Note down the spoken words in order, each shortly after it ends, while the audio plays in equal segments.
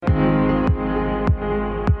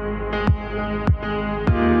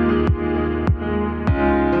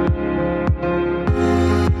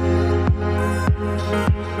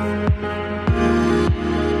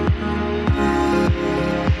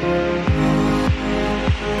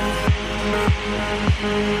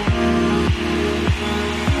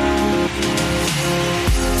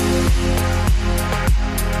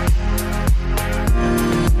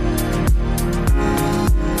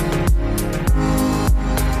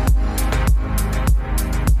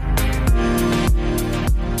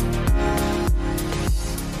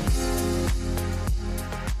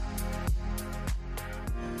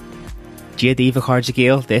JD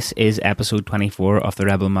Vicarjagale. This is episode 24 of the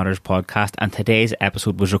Rebel Matters podcast, and today's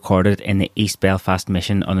episode was recorded in the East Belfast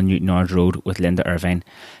Mission on the Newtownards Road with Linda Irvine.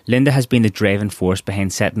 Linda has been the driving force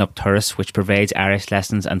behind setting up Turas, which provides Irish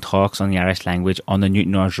lessons and talks on the Irish language on the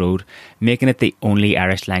Newtownards Road, making it the only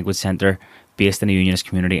Irish language centre based in a unionist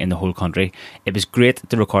community in the whole country. It was great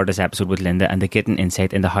to record this episode with Linda and to get an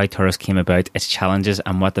insight into how Turas came about, its challenges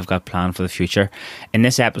and what they've got planned for the future. In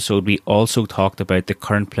this episode we also talked about the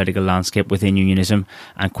current political landscape within unionism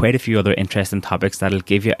and quite a few other interesting topics that'll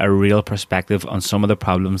give you a real perspective on some of the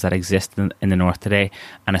problems that exist in the North today,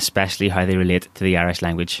 and especially how they relate to the Irish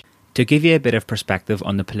language. To give you a bit of perspective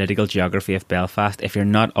on the political geography of Belfast, if you're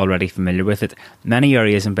not already familiar with it, many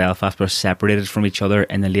areas in Belfast were separated from each other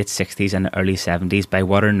in the late 60s and the early 70s by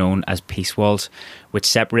what are known as peace walls, which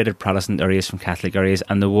separated Protestant areas from Catholic areas,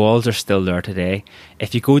 and the walls are still there today.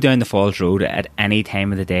 If you go down the Falls Road at any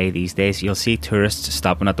time of the day these days, you'll see tourists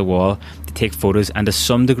stopping at the wall to take photos, and to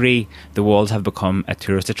some degree the walls have become a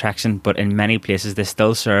tourist attraction, but in many places they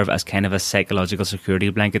still serve as kind of a psychological security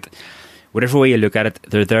blanket. Whatever way you look at it,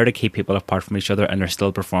 they're there to keep people apart from each other, and they're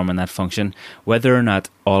still performing that function. Whether or not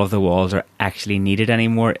all of the walls are actually needed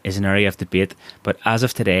anymore is an area of debate, but as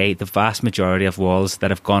of today, the vast majority of walls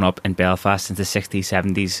that have gone up in Belfast since the 60s,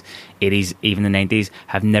 70s, 80s, even the 90s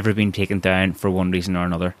have never been taken down for one reason or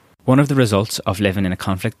another. One of the results of living in a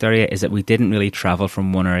conflict area is that we didn't really travel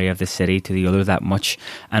from one area of the city to the other that much,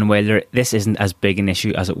 and while this isn't as big an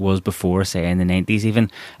issue as it was before, say in the 90s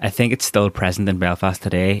even, I think it's still present in Belfast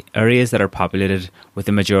today. Areas that are populated with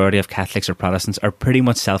the majority of Catholics or Protestants are pretty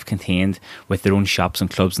much self-contained with their own shops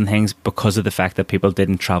and clubs and things because of the fact that people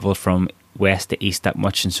didn't travel from west to east that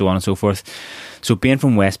much and so on and so forth. So being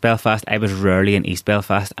from West Belfast, I was rarely in East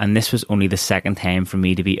Belfast, and this was only the second time for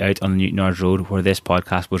me to be out on the Newtownards Road where this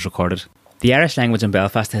podcast was recorded. The Irish language in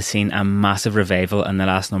Belfast has seen a massive revival in the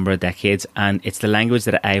last number of decades, and it's the language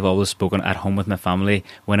that I've always spoken at home with my family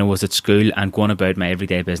when I was at school and going about my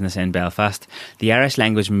everyday business in Belfast. The Irish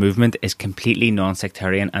language movement is completely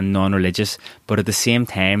non-sectarian and non-religious, but at the same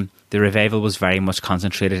time the revival was very much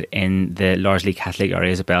concentrated in the largely Catholic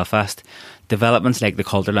areas of Belfast. Developments like the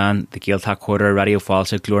Culterland, the Gaeltacht Quarter, Radio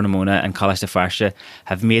Fáilte, Glór na Móna and College de Farsha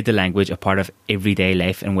have made the language a part of everyday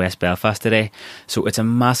life in West Belfast today. So it's a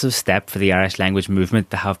massive step for the Irish language movement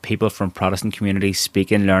to have people from Protestant communities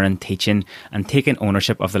speaking, learning, teaching and taking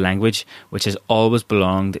ownership of the language, which has always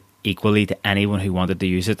belonged equally to anyone who wanted to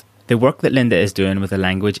use it. The work that Linda is doing with the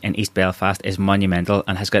language in East Belfast is monumental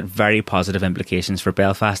and has got very positive implications for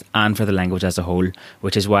Belfast and for the language as a whole,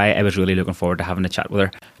 which is why I was really looking forward to having a chat with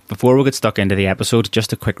her. Before we get stuck into the episode,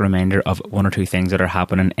 just a quick reminder of one or two things that are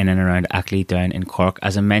happening in and around Ackley down in Cork.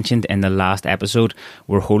 As I mentioned in the last episode,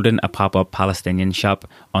 we're holding a pop-up Palestinian shop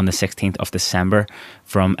on the 16th of December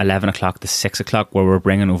from 11 o'clock to 6 o'clock, where we're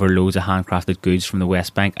bringing over loads of handcrafted goods from the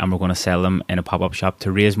West Bank and we're going to sell them in a pop-up shop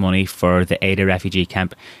to raise money for the Ada refugee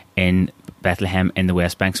camp in Bethlehem in the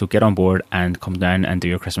West Bank. So get on board and come down and do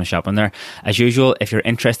your Christmas shopping there. As usual, if you're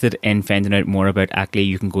interested in finding out more about Ackley,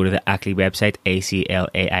 you can go to the Ackley website,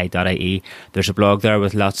 aclai.ie. There's a blog there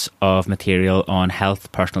with lots of material on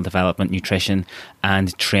health, personal development, nutrition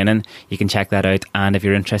and training. You can check that out, and if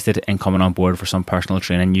you're interested in coming on board for some personal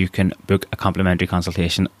training, you can book a complimentary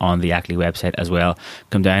consultation on the Ackley website as well.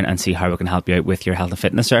 Come down and see how we can help you out with your health and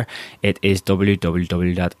fitness there. It is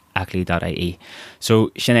www.ackley.ie. So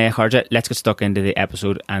Sinead Charge, let's get stuck into the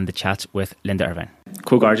episode and the chats with Linda Irvine.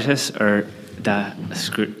 Cogorgeous or da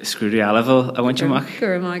scrúdi level I want you Mac.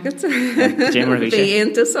 Gur maggot. Jammer Visha. Be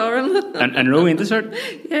into Soren. And row into sort.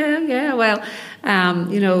 Yeah. Well,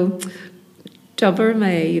 jobber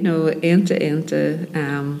me, into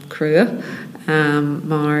crew.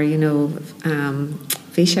 Maar,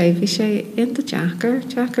 Vishay into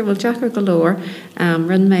Jacker galore.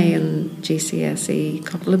 Run me in GCSE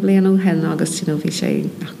couple of blian hen August, Vishay,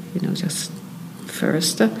 just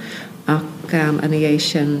first.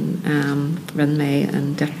 Initiation run me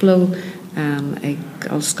in Diplo ag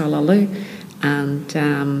Olskalalu and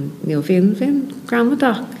Vin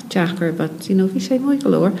Grandmadoc Jacker, but Vishay muy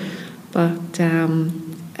galore. But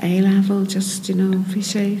A-level just,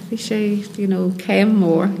 Vishay, came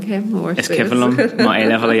more. It's Kevlum, my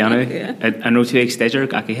A-level Yanu. And no 2 weeks later,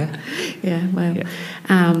 Gaki. Yeah, well,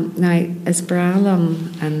 now it's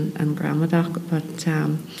Bralum and Grandmadoc, but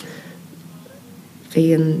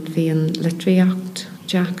Vian Litriacht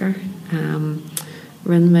Jacker,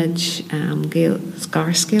 Rinmidge,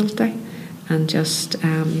 Scarscalty, and just,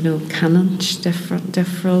 Canonch, different,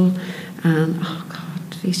 and oh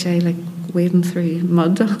God, Vishay, like, wading through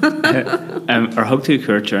mud. Or hug to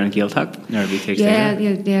Kurt and Gaeltacht?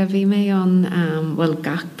 Yeah, we may on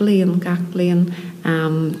Gach Blian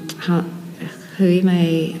hui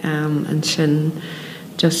me an sin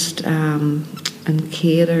just an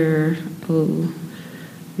céidir ó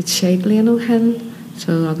bit sé bliain ó hen,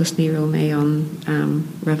 so agus ní raibh mé an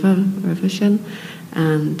ribh sin,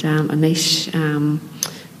 and aníis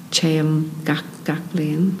chéim gach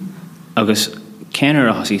bliain. Agus céanar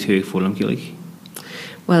a hosí tú ag fólam Gaelic?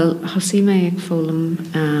 Well, hosí mé ag fólam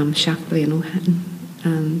seach bliain ó hen,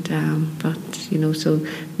 and but you know, so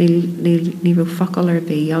ní raibh focail ar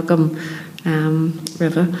bí agam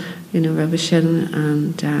ribh, you know, ribh sin,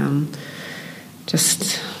 and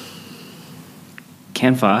just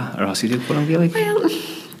Cén fá ar hosí tú ag fólam Gaelic? well,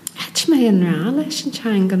 het mé an rá leis an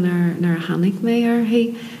teanga nar hanig mé ar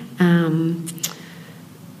hí.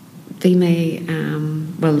 Bhí mé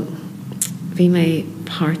well, bhí mé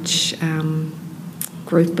páirt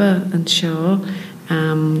grúpa an seo,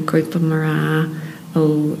 grúpa marrá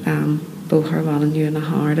ó Bóthar Bhaile na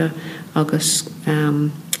Harda, agus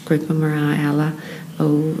grúpa marrá eile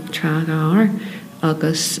ó Tragár,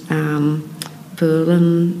 agus búlan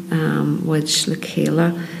muid le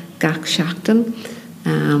chéile gach seachtain,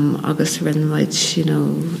 agus rinmuid, you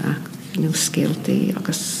know, scéaltaí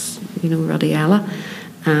agus, you know, rudí eile,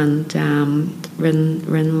 and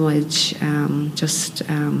rinmuid just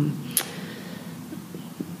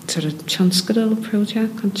sort of Tionscadal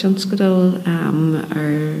project, an Tionscadal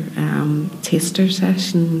ar taster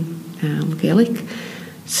session Gaelic,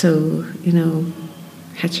 so, you know,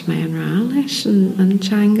 het mé an rá leis an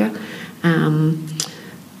teanga.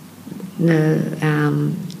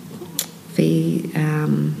 Bhí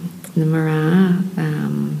na marrá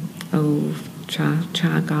ó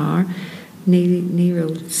Tragár ní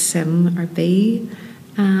raibh sim ar bí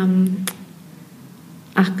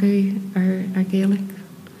acu ar Gaelic.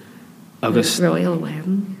 Agus Royal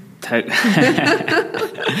Wedding. tá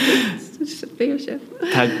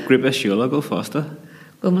grúpa siúil a go fásta?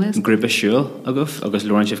 Grúpa siúil agus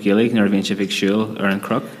Lorraine sibh Gaelic nar bhíonn sibh ag siúil ar an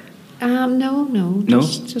croc? No.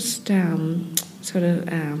 Just sort of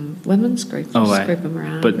women's group. Oh, right. Group of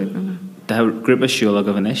Moran. But the group of siúil a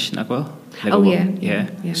go bhanis, nach bhfuil? Oh, yeah.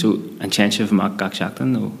 So, an tean sibh amach gach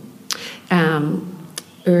seachtain, no?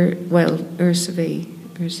 Ur sa bhí.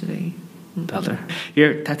 Belter.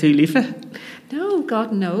 Here, tá tú lífa? No,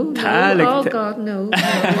 God, no. God, no.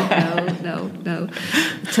 No.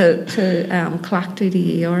 To clachtú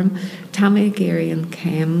di orm, Tammy Gary and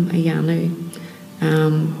Kem a Yanu,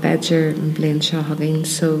 Badger and Blaine Shaw Hugging,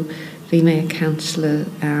 so bhí mé a councillor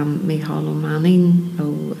Micheál O'Manning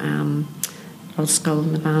ó Scoil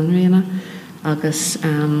na Banríana, agus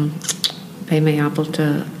bhí mé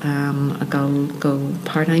abalta a go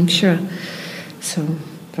part-timesure, so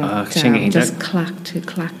just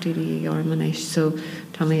clachtú di ormanéis, so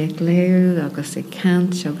tá mé ag léir agus ag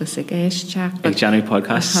cant agus ag éisteach. Ag Johnny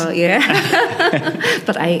podcast. Yeah.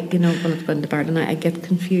 But I, you know, when I've gone to Barton, I get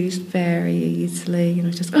confused very easily, you know,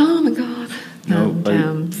 just oh my God. No,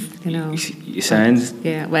 and, you know, you sound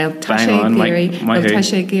yeah. Well,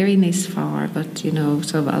 Tasha Gary níos far, but you know,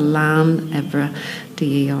 so a lán ebre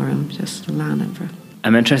DERM, just a lán ebre.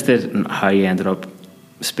 I'm interested in how you ended up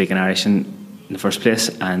speaking Irish in the first place,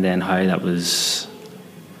 and then how that was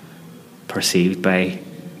perceived by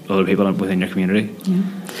other people within your community. Yeah.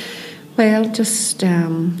 Well, just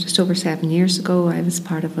over 7 years ago, I was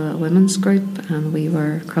part of a women's group, and we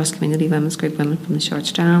were cross-community women's group, women from the Short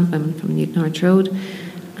Strand, women from Newtownards Road,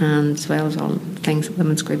 and as well as all the things that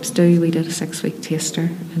women's groups do, we did a 6-week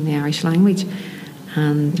taster in the Irish language.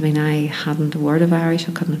 And I mean, I hadn't a word of Irish.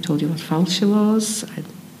 I couldn't have told you what false was. I had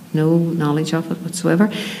no knowledge of it whatsoever.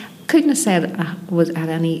 Couldn't have said I had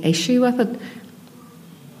any issue with it.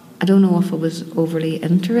 I don't know if I was overly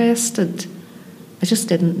interested. I just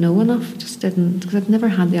didn't know enough. Because I'd never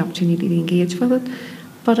had the opportunity to engage with it.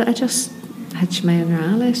 But I just had my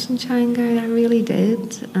own leis in Shanghai. I really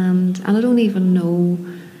did, and I don't even know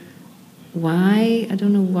why. I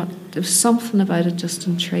don't know what. There was something about it just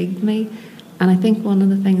intrigued me. And I think one of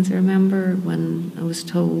the things I remember when I was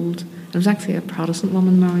told, it was actually a Protestant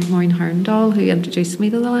woman, Maureen Herndal, who introduced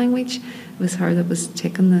me to the language. It was her that was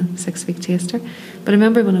taking the 6-week taster. But I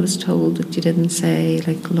remember when I was told that you didn't say,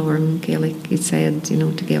 like, Lorne Gaelic, you said, you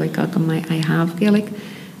know, to Gaelic, I have Gaelic.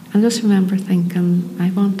 I just remember thinking,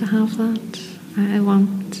 I want to have that. I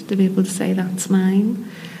want to be able to say that's mine.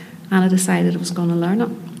 And I decided I was going to learn it.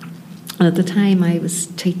 And at the time I was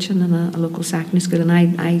teaching in a local secondary school, and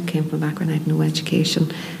I came from a background, I had no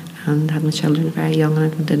education and had my children very young,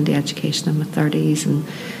 and I went into education in my 30s and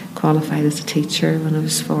qualified as a teacher when I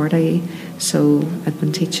was 40. So I'd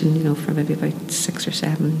been teaching, you know, for maybe about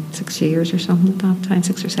 6 years or something at that time,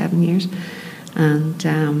 6 or 7 years. And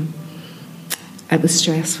it was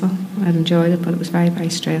stressful. I'd enjoyed it, but it was very, very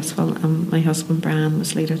stressful. My husband, Brian,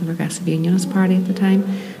 was leader of the Progressive Unionist Party at the time.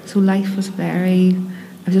 So life was it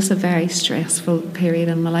was just a very stressful period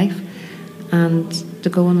in my life. And to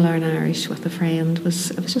go and learn Irish with a friend it was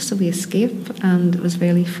just a wee escape, and it was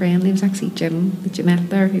really friendly. It was actually Jim that you met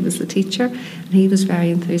there, he was the teacher, and he was very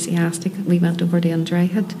enthusiastic. We went over to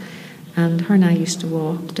Indrahead, and her and I used to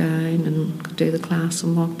walk down and do the class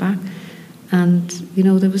and walk back. And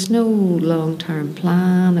there was no long-term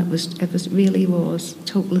plan. It really was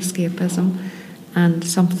total escapism, and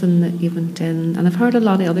something that you went in. And I've heard a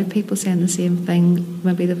lot of other people saying the same thing.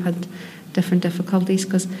 Maybe they've had different difficulties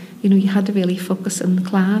because you had to really focus in the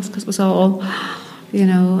class because it was all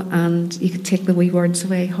and you could take the wee words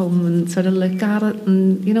away home and sort of look at it,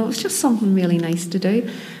 and it was just something really nice to do.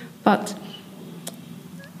 But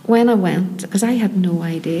when I went, because I had no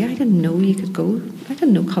idea, I didn't know you could go. I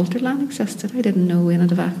didn't know Culturland existed. I didn't know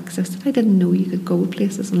Inadavac existed. I didn't know you could go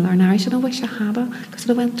places and learn Irish, and I wish I had it because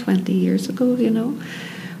I went 20 years ago,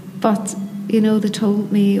 But they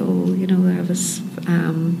told me, there was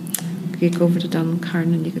you could go over to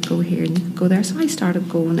Duncarn and you could go here and you could go there. So I started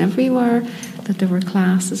going everywhere that there were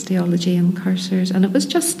classes, theology and cursors, and it was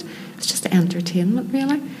just entertainment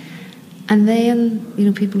really. And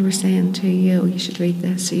then, people were saying to you, you should read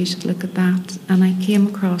this, or you should look at that. And I came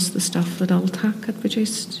across the stuff that Ultac had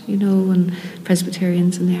produced, and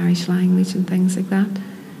Presbyterians in the Irish language and things like that.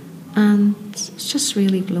 And it's just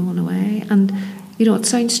really blown away. And, it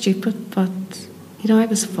sounds stupid, but, I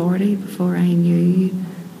was 40 before I knew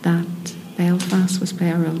that Belfast was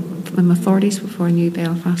in my 40s before I knew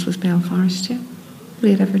Belfast was Belfast.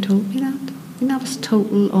 Nobody had ever told me that. That was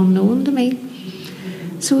total unknown to me.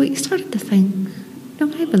 So you started to think,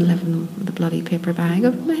 I've been living with a bloody paper bag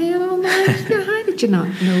over my head all night. How did you not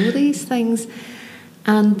know these things?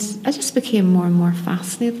 And I just became more and more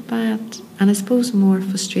fascinated by it, and I suppose more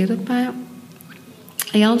frustrated by it.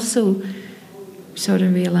 I also sort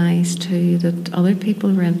of realised too that other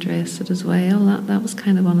people were interested as well. That was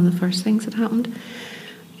kind of one of the first things that happened.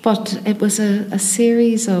 But it was a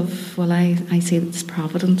series of, I say it's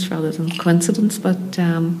providence rather than coincidence, but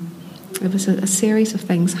it was a series of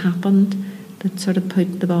things happened that sort of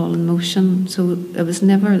put the ball in motion. So it was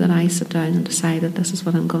never that I sat down and decided this is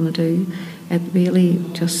what I'm going to do. It really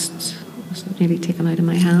just was nearly taken out of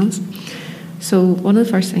my hands. So one of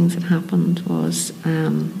the first things that happened was,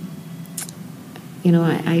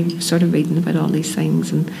 I started reading about all these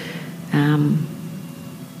things, and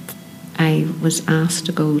I was asked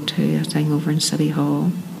to go to a thing over in City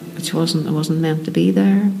Hall, which I wasn't meant to be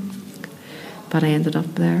there, but I ended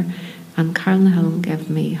up there. And Carol Nahill gave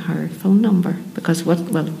me her phone number because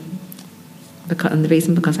the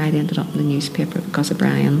reason because I'd ended up in the newspaper because of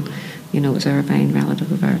Brian, was Irvine,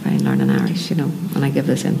 relative of Irvine, learning Irish, and I gave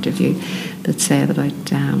this interview that said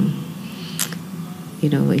about,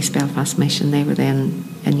 East Belfast Mission. They were then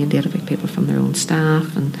inundated by people from their own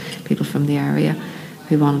staff and people from the area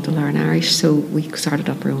who wanted to learn Irish. So we started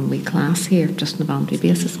up our own wee class here, just on a voluntary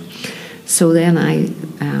basis. So then I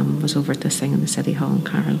was over at this thing in the City Hall, and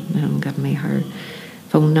Carol gave me her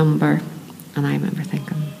phone number, and I remember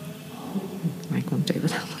thinking, what am I going to do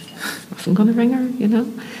with that? I wasn't going to ring her,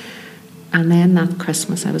 And then that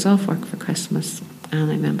Christmas, I was off work for Christmas, and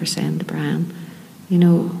I remember saying to Brian,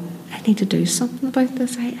 I need to do something about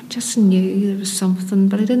this. I just knew there was something,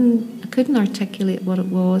 but I couldn't articulate what it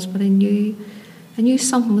was, but I knew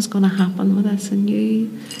something was going to happen with this. I knew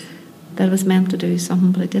that I was meant to do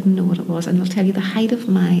something, but I didn't know what it was. And I'll tell you, the height of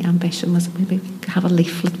my ambition was maybe we could have a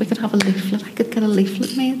leaflet. I could get a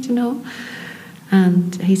leaflet made,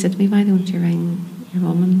 And he said to me, why don't you ring your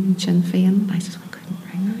woman in Sinn Féin? I said, I couldn't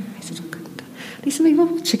ring her. I said, I couldn't. And he said, well,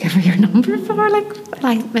 what would you give her your number for? Well,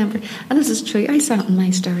 I remember. And this is true. I sat on my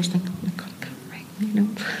stairs thinking, oh my God, I can't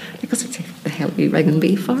ring, Because I'd say, what the hell are you ringing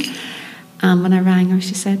me for? When I rang her,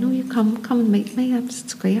 she said, no, you come and meet me.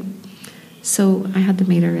 It's great. So I had to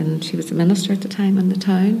meet her, and she was a minister at the time in the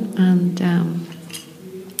town, and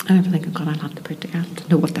I remember thinking, God, I'll have to put together to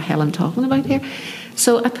know what the hell I'm talking about here.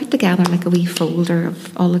 So I put together like a wee folder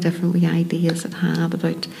of all the different wee ideas I'd had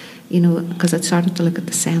about, because I'd started to look at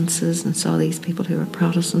the census and saw these people who were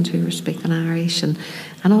Protestant who were speaking Irish and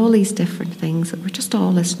all these different things that were just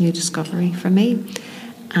all this new discovery for me.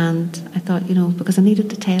 And I thought, because I needed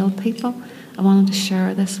to tell people, I wanted to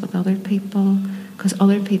share this with other people, because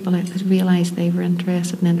other people I realised they were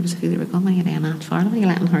interested, and then there was a few that were going, well, you're doing that for, why are you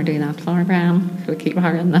letting her do that for, Brian? We keep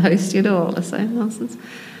her in the house, all this nonsense.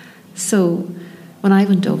 So when I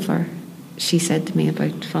went over, she said to me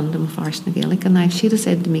about funding Fars na Gaeilge, and if she'd have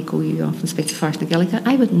said to me, go you off and speak to Fars na Gaeilge,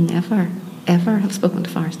 I would never ever have spoken to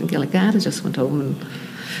Forrest and Gaelic. Dad had just went home and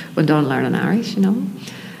went on learning Irish, you know.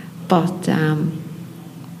 But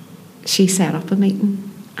she set up a meeting,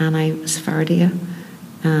 and I was Ferdy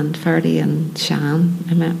and Shan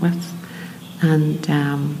I met with, and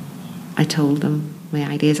I told them my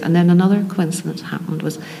ideas. And then another coincidence happened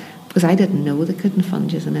was, because I didn't know they couldn't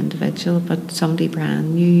fund you as an individual, but somebody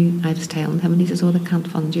brand knew. I was telling him, and he says, "Oh, they can't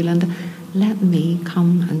fund you, Linda. Let me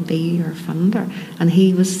come and be your funder." And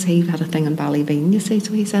he had a thing in Ballybean, you see,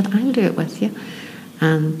 so he said, "I'll do it with you."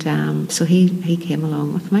 And so he came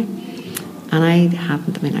along with me. And I had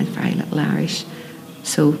very little Irish.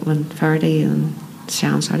 So when Ferdy and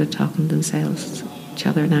Shan started talking to themselves, each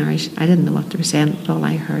other in Irish, I didn't know what they were saying, but all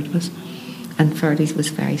I heard was, and Ferdy's was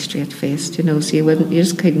very straight-faced, you know, so you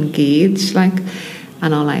just couldn't gauge, like,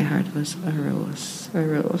 and all I heard was, a rose.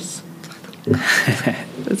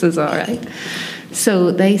 This is all right.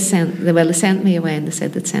 So they sent me away, and they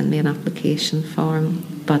said they'd send me an application form,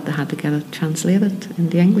 but they had to get it translated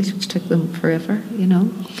into English, which took them forever, you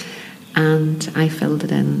know. And I filled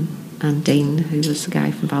it in, and Dean, who was the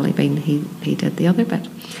guy from Ballybean, he did the other bit.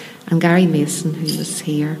 And Gary Mason, who was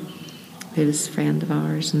here, who was a friend of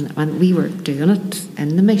ours, and we were doing it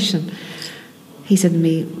in the mission, he said to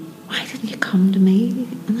me, "Why didn't you come to me?"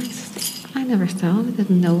 And I said, "I never thought, I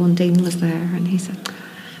didn't know." And Dean was there, and he said,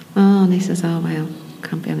 "Oh," and he says, "Oh, well,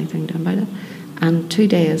 can't be anything done about it." And 2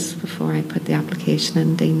 days before I put the application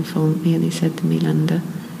in, Dean phoned me, and he said to me, "Linda,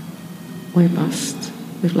 we're bust.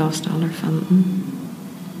 We've lost all our funding."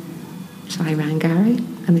 So I rang Gary,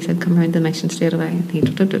 and he said, "Come round the mission straight away." And he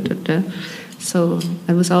So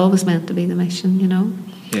it was always meant to be the mission, you know.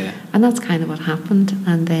 Yeah. And that's kind of what happened.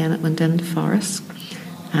 And then it went into Forrest,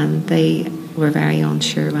 and they were very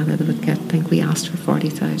unsure whether they would get. I think we asked for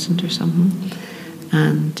 40,000 or something,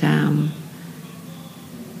 and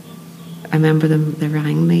I remember they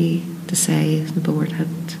rang me to say the board had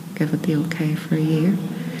given it the okay for a year.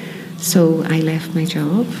 So I left my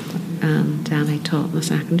job, and I taught in a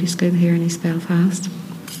secondary school here in East Belfast.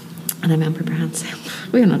 And I remember Brian saying,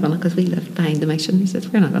 "We're not going to," because we lived behind the mission, he says,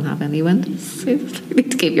 "We're not going to have any windows. You need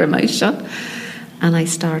to keep your mouth shut." And I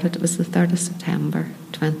started, it was the 3rd of September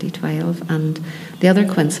 2012. And the other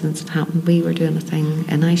coincidence that happened, we were doing a thing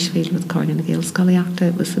in Icefield with Corny and Gael Sculliacta.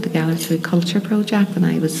 It was the Together Through Culture project, and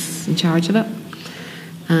I was in charge of it.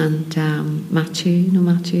 And Matthew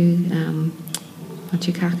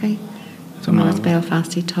Kaki, from North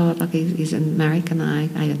Belfast, he taught, like he's in America, and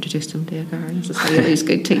I introduced him to a girl. This is how he's a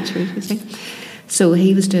good teacher, you see. So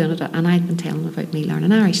he was doing it, and I'd been telling him about me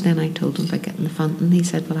learning Irish. Then I told him about getting the funding. He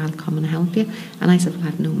said, "Well, I'll come and help you." And I said, "Well, I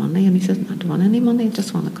have no money." And he said, "I don't want any money, I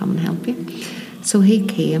just want to come and help you." So he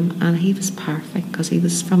came, and he was perfect, because he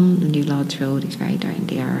was from the New Lodge Road. He's very down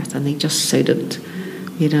to earth, and he just suited,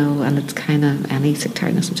 you know, and it's kind of any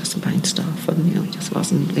sectarianism just bounced off, and, you know, he just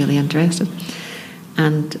wasn't really interested.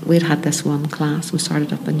 And we'd had this one class, we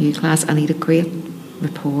started up a new class, and he had a great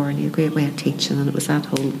rapport, and he had a great way of teaching, and it was that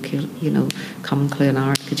whole, you know, common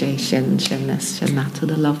cluanar, shin this, shin that, so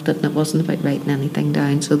they loved it, and it wasn't about writing anything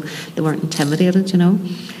down, so they weren't intimidated, you know.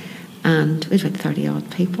 And we had about 30 odd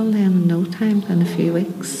people then in no time, in a few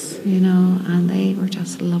weeks, you know, and they were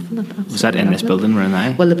just loving it. Was that in this building we're in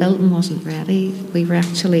now? Well, the building wasn't ready. We were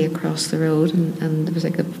actually across the road, and there was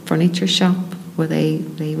like a furniture shop where they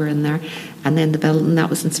were in there. And then the building, that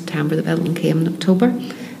was in September, the building came in October,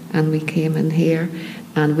 and we came in here,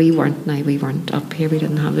 and we weren't up here, we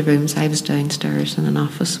didn't have the rooms. I was downstairs in an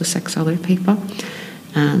office with 6 other people,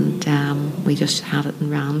 and we just had it in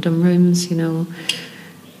random rooms, you know.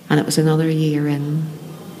 And it was another year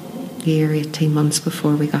 18 months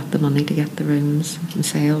before we got the money to get the rooms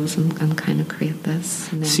themselves and kind of create this.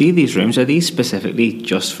 See, these rooms, are these specifically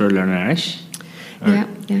just for learning Irish? Or?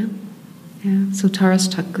 Yeah. So Taurus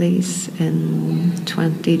took these in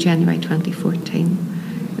January 2014.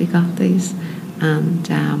 We got these, and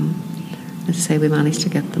as I say, we managed to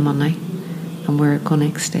get the money, and we're going to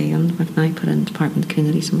extend. We've now put in Department of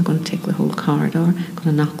Communities, and we're going to take the whole corridor, going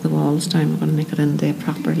to knock the walls down, we're going to make it into a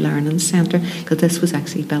proper learning centre, because this was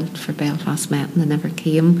actually built for Belfast Met, and they never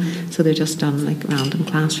came, so they're just done like random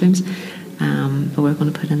classrooms. But we're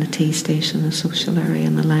going to put in a tea station, a social area,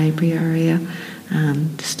 and a library area,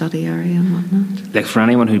 and study area and whatnot. Like, for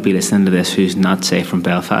anyone who'd be listening to this who's not, say, from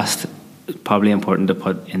Belfast, it's probably important to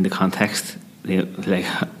put into context, like,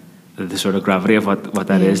 the sort of gravity of what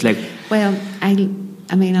that is like. Well, I'll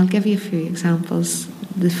give you a few examples.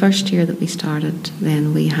 The first year that we started,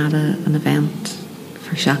 then we had an event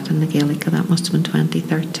for Seachtain na Gaeilge. That must have been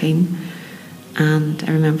 2013, and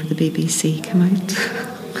I remember the BBC came out.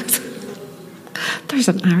 There's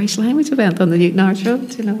an Irish language event on the Newton Arts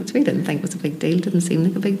Road, you know, which we didn't think was a big deal, didn't seem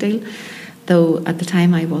like a big deal. though at the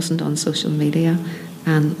time I wasn't on social media,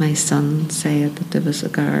 and my son said that there was a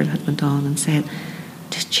girl had went on and said,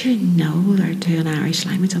 "Did you know they're doing Irish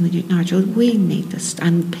language on the Newtownards Road? We need this,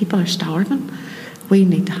 and people are starving. We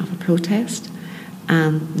need to have a protest."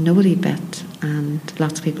 And nobody bit, and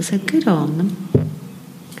lots of people said, "Good on them,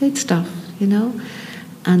 good stuff," you know.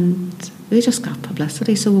 And we just got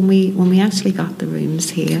publicity. So when we actually got the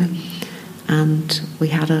rooms here, and we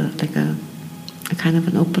had a kind of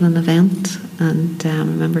an opening event, and I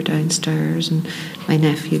remember downstairs, and my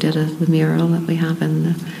nephew did the mural that we have in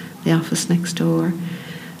the office next door.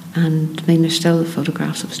 And I mean, there's still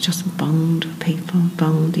photographs. It was just bummed people,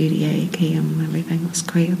 bummed UDA came, everything was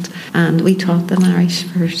great. And we taught them Irish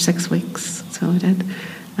for 6 weeks, so I did.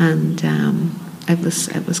 And it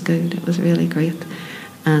was good. It was really great.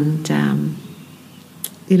 And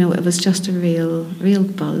you know, it was just a real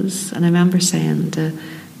buzz. And I remember saying to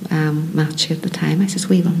Matthew at the time, I says,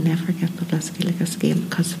 "We will never get publicity like this again,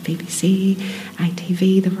 because of BBC,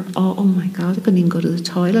 ITV, they were all, oh my God, I couldn't even go to the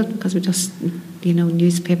toilet because we just, you know,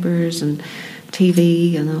 newspapers and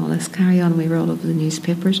TV and all this carry on. We were all over the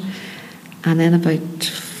newspapers." And then about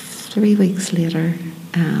 3 weeks later,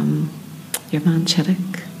 your man Chiddick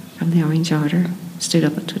from the Orange Order stood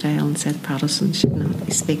up at Tweedale and said Protestants should not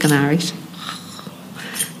be speaking Irish.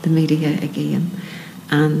 The media again.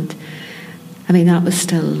 And I mean, that was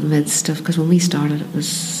still the midst of, because when we started, it was,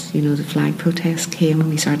 you know, the flag protest came. When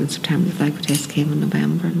we started in September, the flag protest came in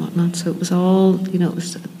November and whatnot. So it was all, you know, it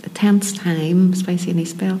was a tense time, especially in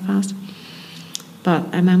East Belfast. But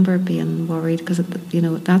I remember being worried because, you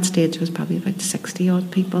know, at that stage there was probably about 60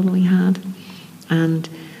 odd people we had, and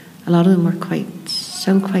a lot of them were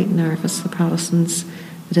still quite nervous. The Protestants,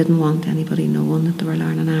 they didn't want anybody knowing that they were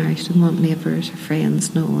learning Irish. Didn't want neighbours or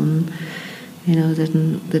friends knowing. You know,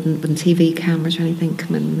 didn't when TV cameras or anything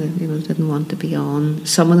come in, you know, didn't want to be on.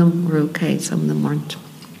 Some of them were okay, some of them weren't.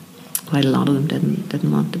 Quite a lot of them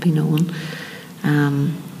didn't want to be known.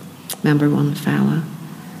 Remember one fella,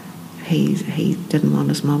 he didn't want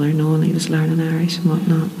his mother knowing he was learning Irish and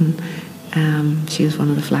whatnot, and she was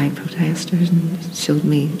one of the flag protesters and showed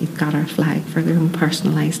me he'd got her flag, for their own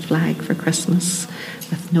personalised flag for Christmas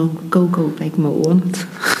with no go Big Mo on it.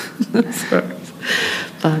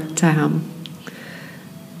 But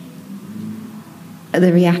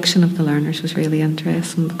the reaction of the learners was really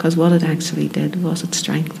interesting, because what it actually did was it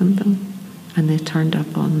strengthened them, and they turned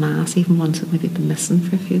up en masse, even ones that maybe been missing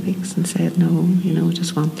for a few weeks, and said, "No, you know,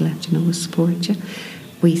 just want to let you know we support you."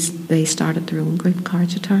 They started their own group,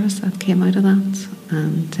 Cargitars, that came out of that,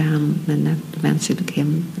 and then that eventually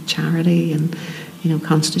became a charity, and, you know,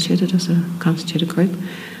 constituted group.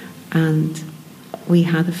 And we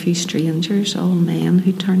had a few strangers, all men,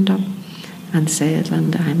 who turned up and said,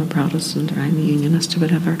 "Linda, I'm a Protestant," or "I'm a Unionist," or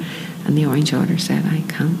whatever. And the Orange Order said, "I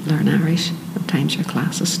can't learn Irish. What time's your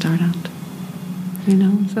classes start at?" You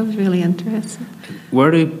know, so it was really interesting.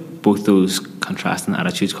 Where do both those contrasting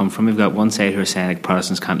attitudes come from? You've got one side who are saying, like,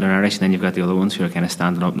 Protestants can't learn Irish, and then you've got the other ones who are kind of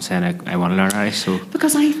standing up and saying, I want to learn Irish. So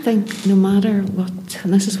because I think no matter what,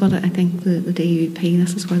 and this is what I think the DUP,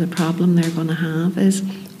 this is where the problem they're going to have is,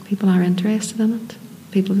 people are interested in it.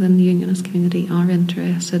 People within the Unionist community are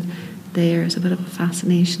interested. There's a bit of a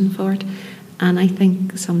fascination for it, and I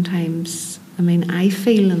think sometimes, I mean, I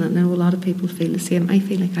feel, and I know a lot of people feel the same, I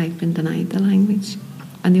feel like I've been denied the language,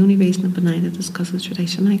 and the only reason I've been denied it is because of the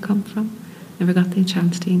tradition I come from. Never got the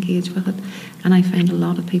chance to engage with it, and I find a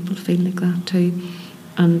lot of people feel like that too.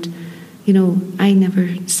 And, you know, I never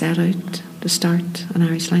set out to start an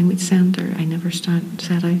Irish language centre. I never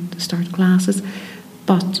set out to start classes,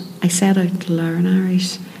 but I set out to learn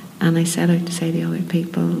Irish. And I set out to say to other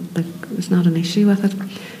people, like, there's not an issue with it.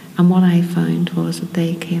 And what I found was that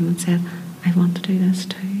they came and said, "I want to do this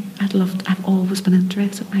too. I've always been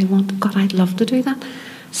interested. I'd love to do that."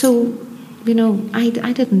 So, you know, I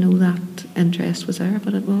didn't know that interest was there,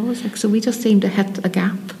 but it was. Like, so we just seemed to hit a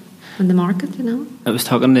gap in the market, you know. I was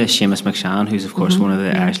talking to Seamus McShann, who's of course one of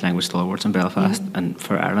the Irish language stalwarts in Belfast and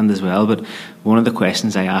for Ireland as well. But one of the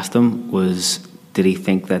questions I asked him was, did he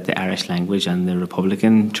think that the Irish language and the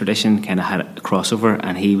Republican tradition kind of had a crossover?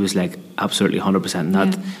 And he was like, absolutely 100%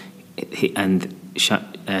 not. And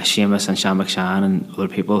Seamus and Sean McShann and other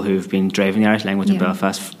people who've been driving the Irish language in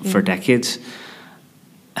Belfast for decades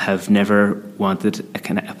have never wanted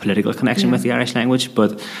a political connection with the Irish language.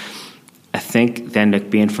 But I think then, like,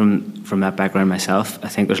 being from that background myself, I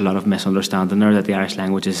think there's a lot of misunderstanding there that the Irish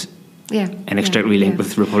language is inextricably linked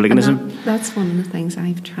with republicanism. That's one of the things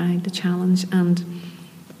I've tried to challenge, and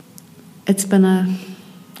it's been a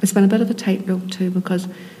bit of a tightrope too, because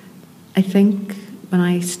I think when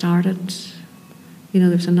I started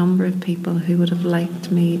there's a number of people who would have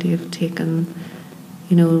liked me to have taken,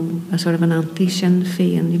 a sort of an anti-Sinn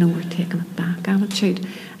Féin, we're taking it back attitude.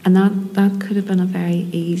 And that could have been a very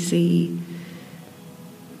easy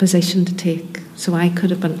position to take. So I could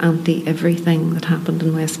have been anti-everything that happened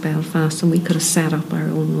in West Belfast, and we could have set up our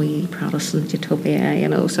own wee Protestant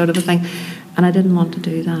utopia, sort of a thing. And I didn't want to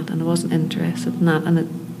do that, and I wasn't interested in that. And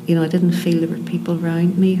I didn't feel there were people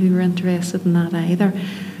around me who were interested in that either.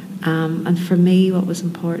 And for me, what was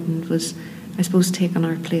important was, I suppose, taking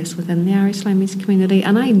our place within the Irish language community.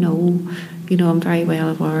 And I know, I'm very well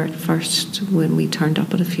aware at first when we turned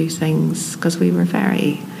up at a few things, because we were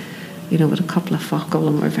very, with a couple of focal,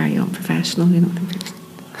 and we're very unprofessional,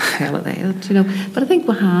 hell of it, But I think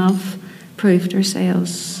we have proved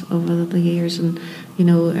ourselves over the years, and,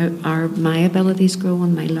 my abilities grow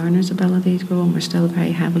and my learners' abilities grow, and we're still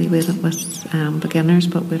very heavily weighted with beginners,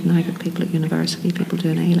 but we've now got people at university, people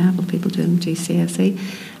doing A-level, people doing GCSE.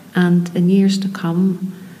 And in years to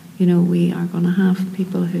come, we are going to have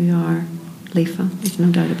people who are LEFA, there's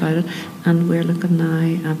no doubt about it. And we're looking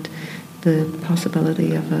now at the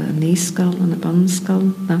possibility of a knee skull and a bun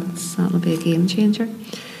skull. That'll be a game changer.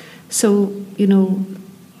 So,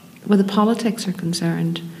 where the politics are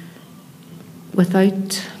concerned,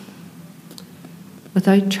 without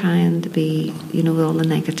trying to be, with all the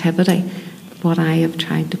negativity, what I have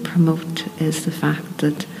tried to promote is the fact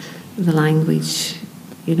that the language,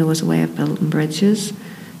 is a way of building bridges.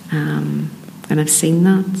 And I've seen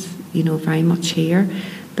that, very much here,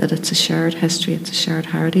 that it's a shared history, it's a shared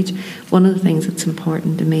heritage. One of the things that's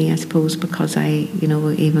important to me, I suppose, because I,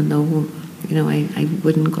 even though, I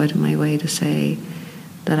wouldn't go out of my way to say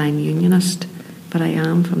that I'm unionist, but I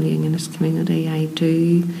am from the unionist community. I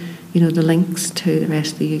do, the links to the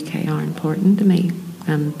rest of the UK are important to me.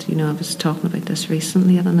 And, I was talking about this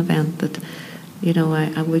recently at an event that,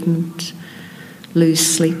 I wouldn't lose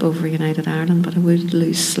sleep over United Ireland, but I would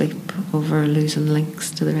lose sleep over losing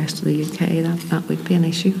links to the rest of the UK. That would be an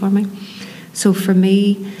issue for me. So for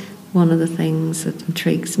me, one of the things that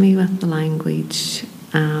intrigues me with the language,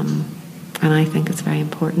 and I think it's very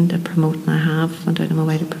important to promote, and I have went out of my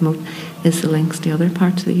way to promote, is the links to other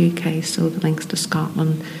parts of the UK, so the links to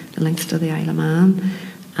Scotland, the links to the Isle of Man.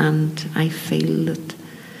 And I feel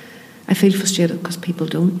frustrated because people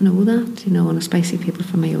don't know that, and especially people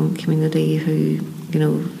from my own community who,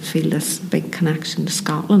 feel this big connection to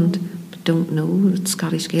Scotland, but don't know that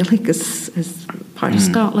Scottish Gaelic is part of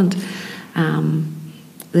Scotland.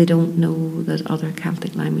 They don't know that other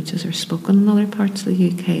Celtic languages are spoken in other parts of the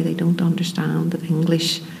UK. They don't understand that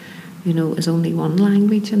English, is only one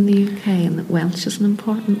language in the UK, and that Welsh is an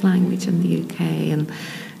important language in the UK. And,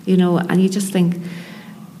 and you just think,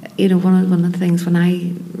 one of the things when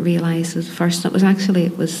I realised at first, it was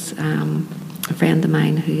a friend of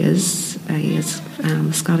mine who is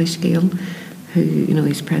Scottish Gael, who,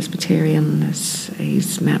 he's Presbyterian,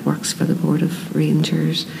 works for the Board of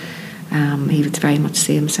Rangers. He would very much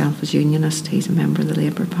see himself as unionist. He's a member of the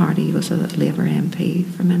Labour Party. He was a Labour MP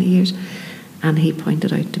for many years. And he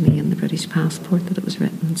pointed out to me in the British passport that it was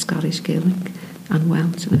written in Scottish Gaelic and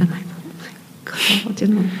Welsh. And I thought, my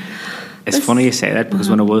God, It's funny you say that, because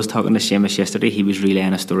when I was talking to Seamus yesterday, he was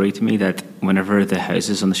relaying a story to me that whenever the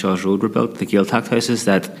houses on the Shaws Road were built, the Gaeltacht houses,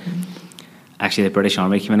 that actually the British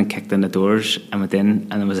Army came in and kicked in the doors and went in,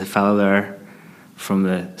 and there was a fellow there from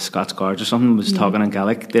the Scots Guards or something was talking in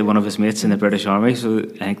Gaelic to one of his mates in the British Army. So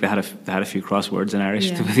I think they had a few cross words in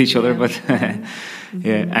Irish with each other. But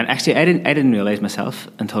And actually, I didn't realise myself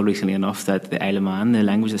until recently enough that the Isle of Man, the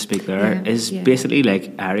language they speak there, is basically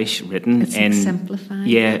like Irish written in simplified.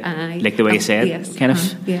 Like the way you say it, kind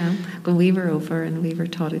of. Yeah, when we were over and we were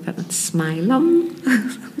taught about it, smilum,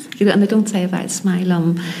 and they don't say about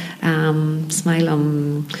smilum,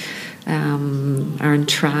 Aaron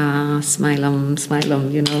Tra,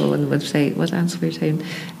 smilum, and would say, what else were you saying?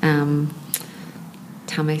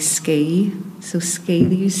 Tammy ski. So ski,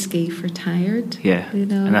 they use ski for tired. Yeah,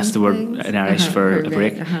 and that's the word in Irish for a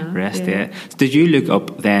break, rest. Yeah. So did you look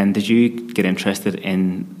up then? Did you get interested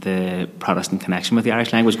in the Protestant connection with the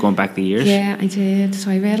Irish language going back the years? Yeah, I did.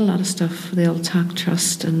 So I read a lot of stuff for the Old Talk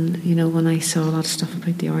Trust, and when I saw a lot of stuff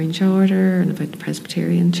about the Orange Order and about the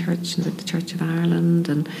Presbyterian Church and about the Church of Ireland,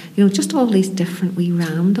 and just all these different wee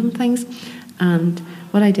random things. And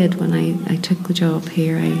what I did when I took the job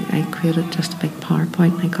here, I created just a big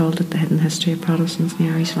PowerPoint, and I called it The Hidden History of Protestants in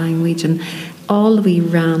the Irish Language, and all the wee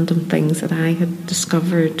random things that I had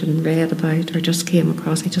discovered and read about or just came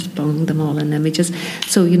across, I just bunged them all in images.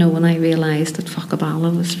 So, when I realised that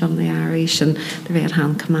Fochaballa was from the Irish and the Red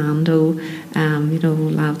Hand Commando,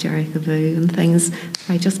 Lav Jerry Cavu and things,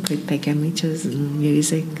 I just put big images and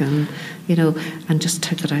music and, and just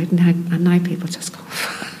took it out, and now people just go...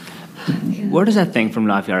 Where does that thing from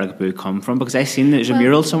Lav Yaragabu come from? Because I seen there's a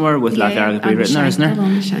mural somewhere with Lav Yaragabu written there, isn't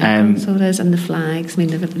there? So it is, and the flags. I mean,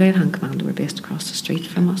 the Red Hand Commando were based across the street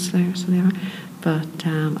from us there, so they are. But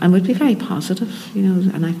and we'd be very positive,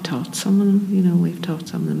 and I've taught some of them. We've taught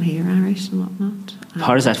some of them here, Irish and whatnot.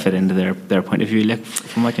 How does that fit into their point of view? Like,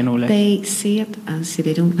 from what you know, like they see it as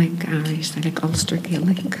they don't like Irish, they like Ulster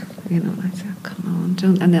Gaelic. I said, come on,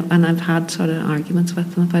 don't. And I've had sort of arguments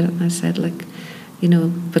with them about it, and I said, like.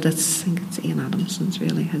 But I think it's Ian Adamson's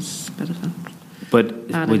really his bit of a...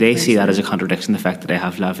 But would they see that as a contradiction, the fact that they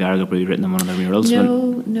have Lav Yaragabu written on one of their murals?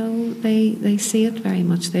 No, they see it very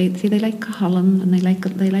much. They like Cullen and they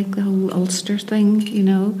like the whole Ulster thing,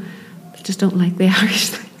 They just don't like the Irish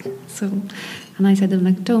thing. So, and I said to them,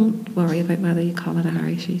 like, don't worry about whether you call it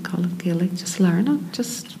Irish or you call it Gaelic. Just learn it.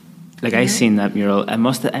 Just... Like, I seen that mural. I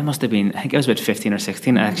must have been, I think I was about 15 or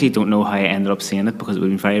 16. I actually don't know how I ended up seeing it, because it would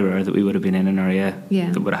have been very rare that we would have been in an area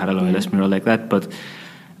that would have had a loyalist mural like that. But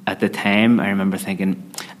at the time, I remember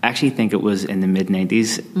thinking, I actually think it was in the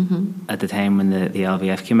mid-90s, at the time when the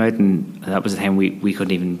LVF came out, and that was the time we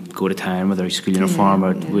couldn't even go to town with our school uniform,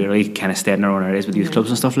 or we really kind of stayed in our own areas with youth clubs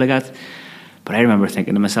and stuff like that. But I remember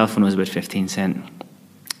thinking to myself when I was about 15, saying,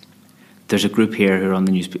 there's a group here who are on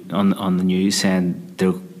the news on the news saying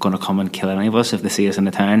they're going to come and kill any of us if they see us in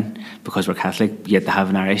the town because we're Catholic, yet they have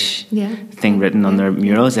an Irish thing written on their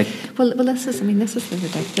murals. Like, well, this is the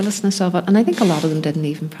ridiculousness of it, and I think a lot of them didn't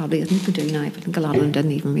even I think they do now, but I think a lot of them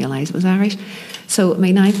didn't even realise it was Irish. So, I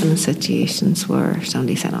mean, I've been in situations where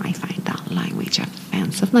somebody said, I find that language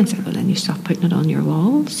offensive, and I said, well, then you stop putting it on your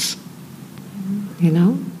walls,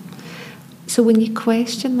 So when you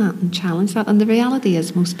question that and challenge that, and the reality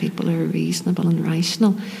is most people are reasonable and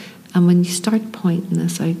rational, and when you start pointing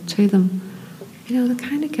this out to them, they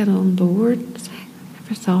kind of get on board. It's like, I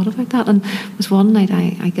never thought about that. And it was one night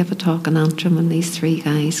I gave a talk in Antrim, and these three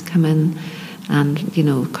guys come in, and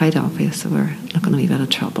quite obvious they were looking at me a bit of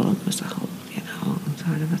trouble. It was a whole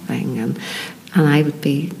sort of a thing, and I would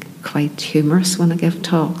be quite humorous when I give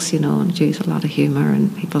talks, and use a lot of humour,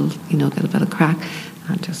 and people get a bit of crack.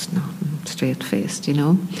 And just nothing, straight-faced,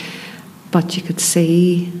 But you could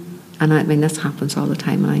see, and I mean, this happens all the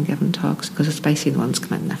time when I'm giving talks, because especially the ones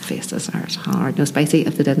come in, their faces are hard. Especially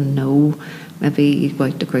if they didn't know, maybe you go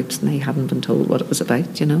out to groups and they hadn't been told what it was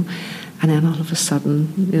about, And then all of a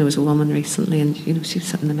sudden, there was a woman recently, and, she was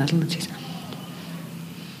sitting in the middle, and she's...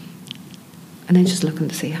 And then just looking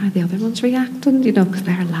to see how the other one's reacting, because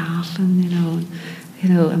they're laughing,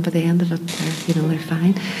 and by the end of it, they're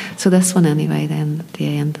fine. So this one anyway, then at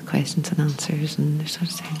the end, the questions and answers, and they're sort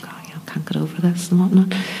of saying, can't get over this and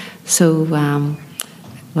whatnot. So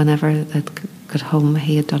whenever they'd got home,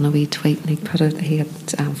 he had done a wee tweet, and he had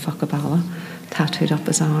Fochaballa tattooed up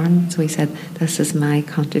his arm. So he said, this is my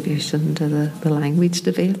contribution to the language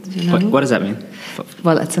debate, What does that mean?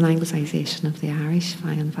 Well, it's an anglicisation of the Irish,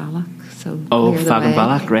 Faghan Ballach. So Faghan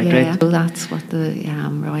Ballach, right. So that's what the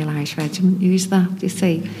Royal Irish Regiment use that, you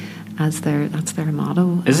see, as that's their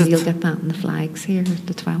motto. Is it? You'll get that in the flags here,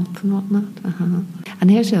 the 12th and whatnot. And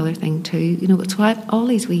here's the other thing too, it's all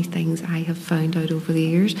these wee things I have found out over the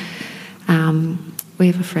years. We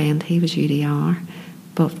have a friend, he was UDR,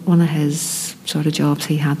 but one of his sort of jobs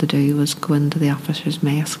he had to do was go into the officers'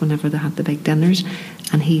 mess whenever they had the big dinners,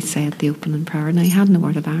 and he said the opening prayer. Now, he hadn't a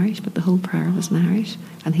word of Irish, but the whole prayer was in Irish,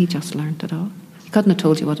 and he just learnt it all. He couldn't have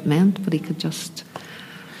told you what it meant, but he could just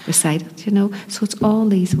recite it, So it's all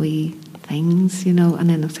these wee things, and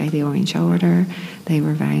then say the Orange Order, they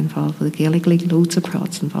were very involved with the Gaelic League, loads of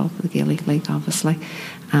prods involved with the Gaelic League, obviously.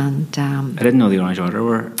 And I didn't know the Orange Order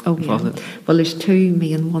were involved with it. Well, there's two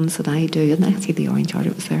main ones that I do, and actually the Orange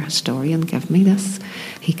Order was their historian gave me this.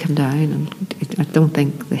 He came down, and I don't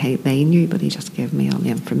think they knew, but he just gave me all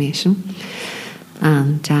the information.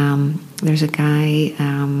 And there's a guy,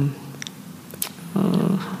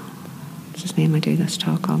 what's his name? I do this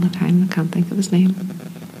talk all the time, I can't think of his name.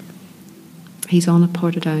 He's on a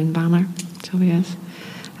Portadown banner, so he is.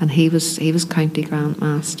 And he was County Grand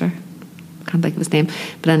Master. Can't think of his name,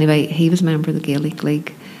 but anyway, he was a member of the Gaelic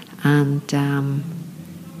League, and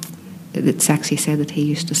it's actually said that he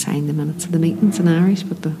used to sign the minutes of the meetings in Irish,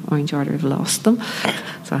 but the Orange Order have lost them.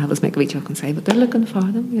 So I always make a wee joke and say, but they're looking for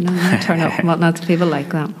them, you know, they turn up and whatnot. People like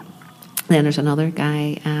that. Then there's another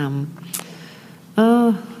guy,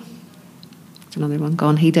 it's another one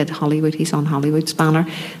gone. He did Hollywood. He's on Hollywood's banner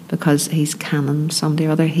because he's canon somebody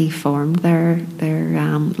or other. He formed their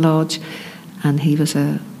lodge, and he was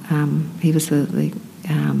the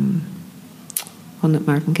one that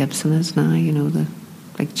Mervyn Gibson is now. You know, the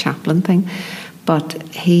big chaplain thing. But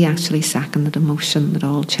he actually seconded a motion that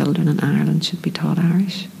all children in Ireland should be taught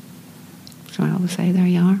Irish. So I always say, there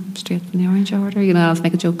you are, straight from the Orange Order. You know, I always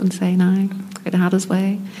make a joke and say, now, if he'd had his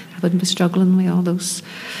way, I wouldn't be struggling with all those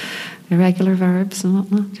irregular verbs and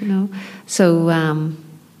whatnot, you know. So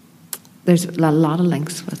there's a lot of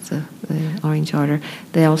links with the Orange Order.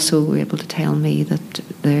 They also were able to tell me that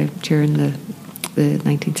during the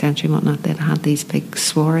 19th century and whatnot, they'd had these big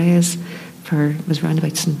soirees it was round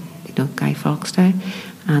about Guy Fawkes Day,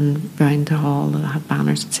 and round the hall that had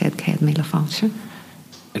banners that said Céad Míle Fáilte.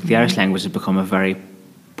 Like the Irish language has become a very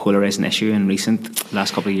polarising issue in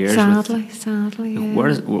last couple of years. Sadly,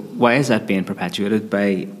 yeah. Why is that being perpetuated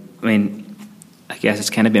by? I mean, I guess it's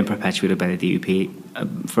kind of been perpetuated by the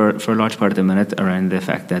DUP for a large part of the minute around the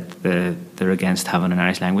fact that they're against having an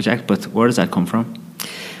Irish Language Act. But where does that come from?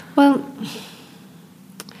 Well,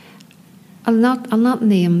 I'll not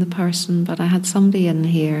name the person, but I had somebody in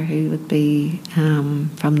here who would be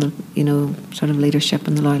from the sort of leadership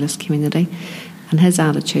in the Loyalist community, and his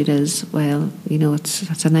attitude is, well,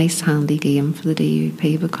 it's a nice handy game for the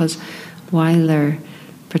DUP, because while they're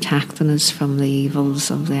protecting us from the evils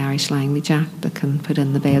of the Irish Language Act, they can put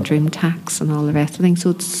in the bedroom tax and all the rest of things, so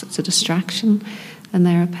it's a distraction in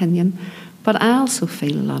their opinion. But I also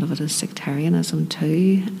feel a lot of it is sectarianism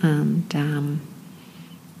too, and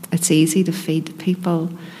it's easy to feed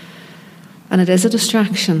people, and it is a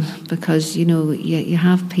distraction, because you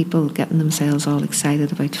have people getting themselves all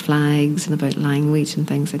excited about flags and about language and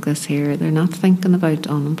things like this here. They're not thinking about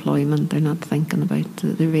unemployment, they're not thinking about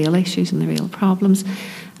the real issues and the real problems.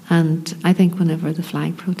 And I think whenever the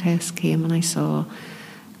flag protests came, and I saw,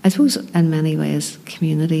 I suppose in many ways,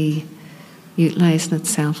 community utilising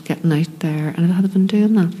itself, getting out there, and it had been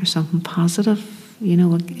doing that for something positive,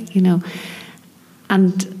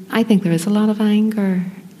 and I think there is a lot of anger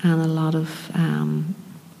and a lot of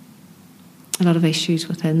issues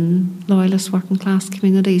within Loyalist working class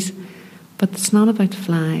communities. But it's not about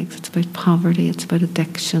flags, it's about poverty, it's about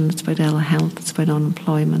addiction, it's about ill health, it's about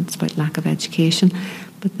unemployment, it's about lack of education.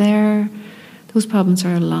 But those problems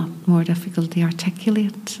are a lot more difficult to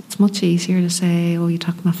articulate. It's much easier to say, oh, you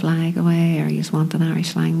took my flag away, or you just want an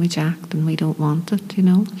Irish Language Act and we don't want it,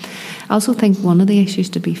 I also think one of the issues,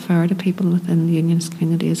 to be fair to people within the Unionist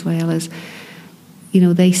community as well, is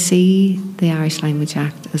they see the Irish Language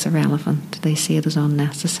Act as irrelevant. They see it as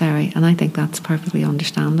unnecessary, and I think that's perfectly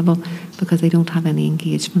understandable, because they don't have any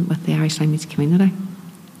engagement with the Irish language community.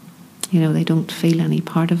 They don't feel any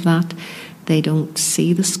part of that. They don't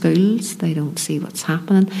see the schools. They don't see what's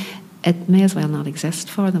happening. It may as well not exist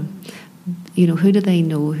for them. Who do they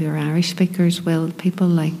know who are Irish speakers? Well, people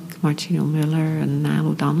like Martino Muller and Niall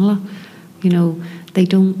O'Donnell. They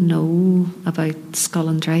don't know about Skull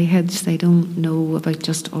and Dryheads. They don't know about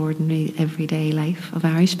just ordinary everyday life of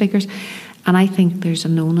Irish speakers. And I think there's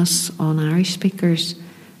an onus on Irish speakers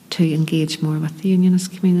to engage more with the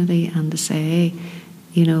Unionist community and to say,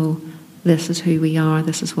 this is who we are,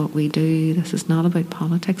 this is what we do, this is not about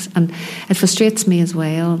politics. And it frustrates me as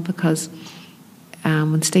well, because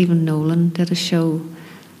when Stephen Nolan did a show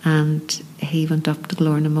and he went up to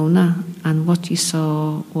Glórnamona, and what you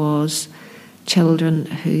saw was children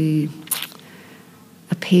who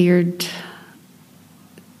appeared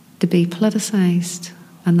to be politicised,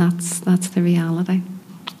 and that's the reality.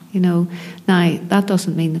 Now, that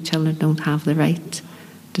doesn't mean that children don't have the right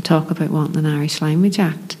to talk about wanting an Irish Language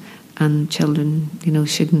Act, and children,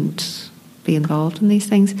 shouldn't be involved in these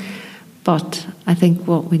things. But I think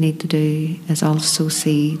what we need to do is also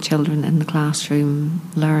see children in the classroom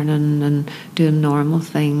learning and doing normal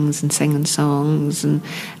things and singing songs, and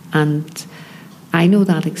I know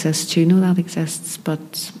that exists, you know that exists,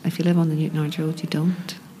 but if you live on the Newtownards Road, you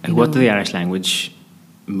don't. What do the Irish language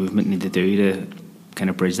movement need to do to kind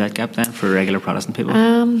of bridge that gap then for regular Protestant people?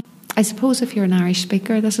 I suppose if you're an Irish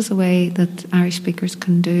speaker, this is a way that Irish speakers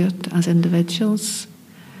can do it as individuals.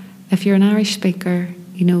 If you're an Irish speaker,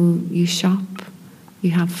 you shop,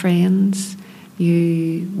 you have friends,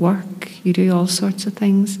 you work, you do all sorts of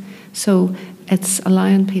things. So it's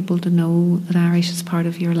allowing people to know that Irish is part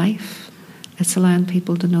of your life. It's allowing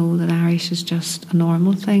people to know that Irish is just a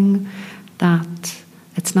normal thing, that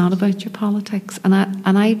It's not about your politics. And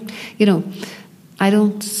I, you know, I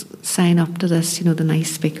don't sign up to this, you know, the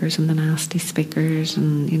nice speakers and the nasty speakers,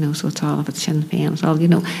 and, you know, so it's all of it Sinn Féin. It's all, you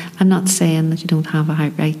know, I'm not saying that you don't have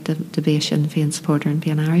a right to be a Sinn Féin supporter and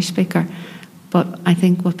be an Irish speaker, but I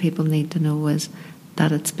think what people need to know is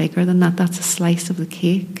that it's bigger than that. That's a slice of the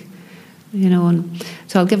cake, you know. And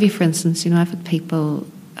so I'll give you, for instance, you know, I've had people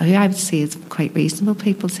who I would say is quite reasonable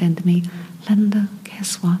people saying to me, Linda,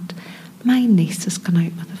 guess what? My niece has gone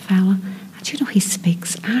out with a fella, and you know, he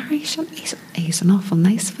speaks Irish, and he's an awful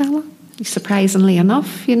nice fella, surprisingly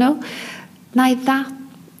enough, you know. Now that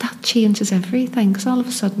changes everything, because all of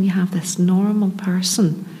a sudden you have this normal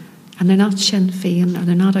person, and they're not Sinn Féin, or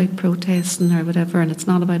they're not out protesting or whatever, and it's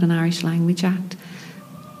not about an Irish Language Act.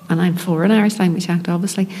 And I'm for an Irish Language Act,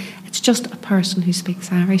 obviously. It's just a person who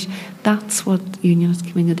speaks Irish. That's what Unionist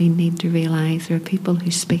community need to realise. There are people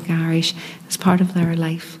who speak Irish as part of their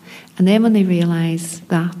life. And then when they realise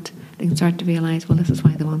that, they can start to realise, well, this is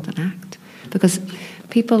why they want an act. Because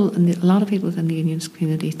people, and a lot of people within the Unionist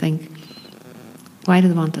community think, why do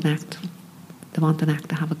they want an act? They want an act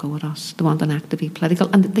to have a go at us. They want an act to be political.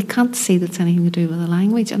 And they can't see that's anything to do with the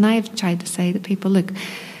language. And I've tried to say to people, look,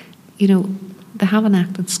 you know, they have an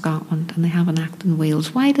act in Scotland and they have an act in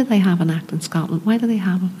Wales. Why do they have an act in Scotland? Why do they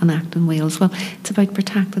have an act in Wales? Well, it's about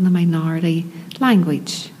protecting the minority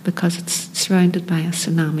language, because it's surrounded by a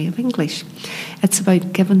tsunami of English. It's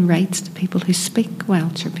about giving rights to people who speak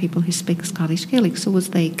Welsh or people who speak Scottish Gaelic, so as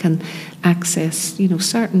they can access, you know,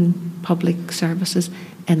 certain public services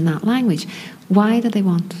in that language. Why do they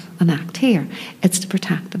want an act here? It's to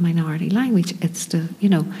protect the minority language. It's to, you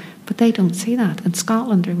know, but they don't see that. In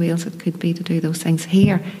Scotland or Wales, it could be to do those things.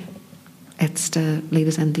 Here, it's to lead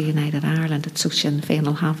us into United Ireland. It's so Sinn Féin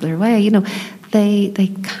will have their way. You know, they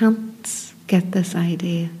can't get this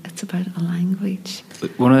idea. It's about a language.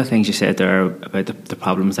 One of the things you said there about the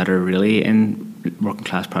problems that are really in working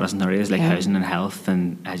class Protestant areas, like housing and health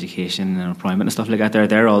and education and employment and stuff like that,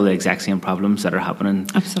 they're all the exact same problems that are happening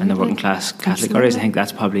in the working class Catholic areas. I think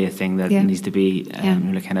that's probably a thing that needs to be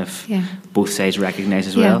kind of both sides recognise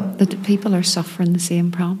as well. That people are suffering the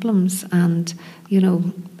same problems, and you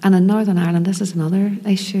know, and in Northern Ireland this is another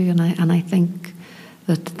issue, and I think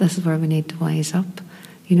that this is where we need to wise up.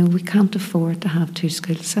 You know, we can't afford to have two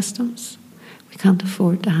school systems. We can't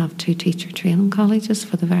afford to have two teacher training colleges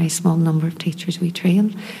for the very small number of teachers we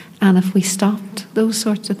train. And if we stopped those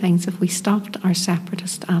sorts of things, if we stopped our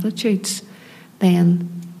separatist attitudes, then,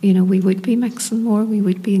 you know, we would be mixing more, we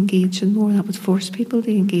would be engaging more. That would force people to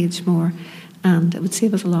engage more, and it would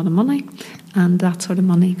save us a lot of money. And that sort of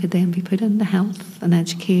money could then be put into health and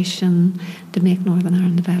education to make Northern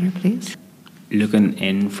Ireland a better place. Looking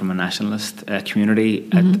in from a nationalist community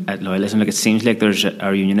at loyalism, like it seems like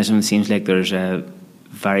or unionism, it seems like there's a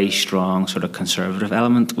very strong sort of conservative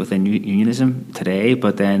element within unionism today,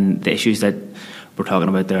 but then the issues that we're talking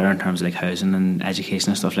about there in terms of like housing and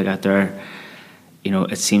education and stuff like that, there, you know,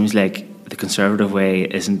 it seems like the conservative way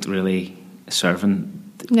isn't really serving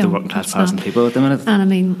the working class Protestant people at the minute. And I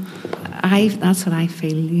mean, that's what I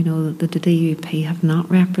feel, you know, that the DUP have not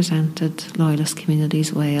represented loyalist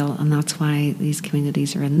communities well, and that's why these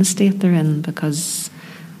communities are in the state they're in, because,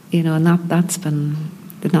 you know, and that's been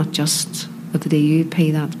not just with the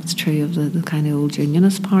DUP, that's true of the kind of old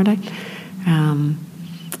unionist party.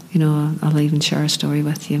 You know, I'll even share a story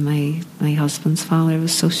with you. My husband's father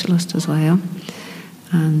was socialist as well,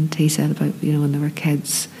 and he said about, you know, when they were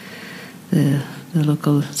kids, the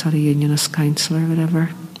local sort of unionist council or whatever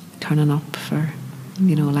turning up for,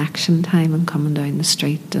 you know, election time and coming down the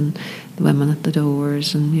street, and the women at the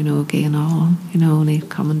doors, and, you know, getting all, you know, and he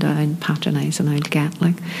coming down patronising old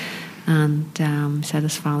Gatlick. And said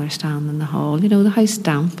his father standing in the hall, you know, the house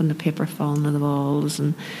damp and the paper falling on the walls,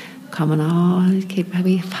 and coming, keep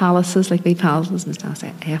heavy palaces, like wee palaces, and stuff,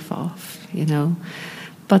 say, F off, you know.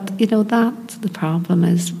 But, you know, the problem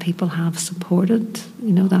is people have supported,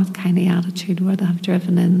 you know, that kind of attitude where they have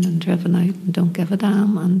driven in and driven out and don't give a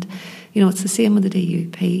damn. And, you know, it's the same with the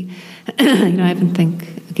DUP. You know, I even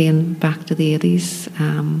think, again, back to the 80s,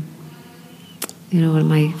 you know, when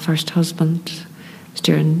my first husband was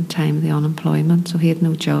during the time of the unemployment, so he had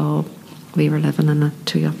no job. We were living in a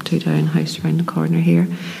 2-up, 2-down house around the corner here.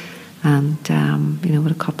 And, you know,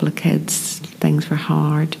 with a couple of kids, things were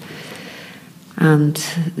hard. And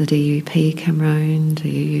the DUP came round,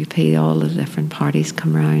 the UUP, all the different parties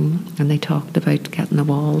come round, and they talked about getting a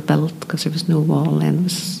wall built, because there was no wall then. It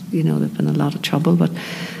was, you know, there'd been a lot of trouble, but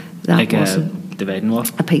that like wasn't a dividing wall?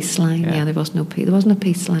 A peace line, yeah. There wasn't a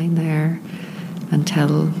peace line there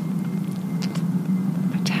until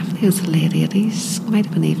definitely it was the late 80s, might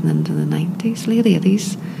have been even into the 90s, late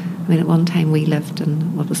 80s. I mean, at one time we lived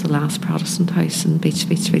in what was the last Protestant house in Beach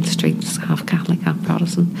Street. The street was half Catholic, half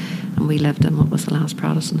Protestant, and we lived in what was the last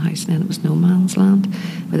Protestant house, and then it was no man's land.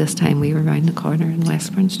 By this time we were round the corner in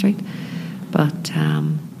Westbourne Street. But,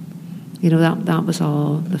 that was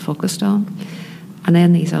all they focused on. And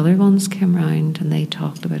then these other ones came round and they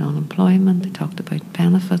talked about unemployment, they talked about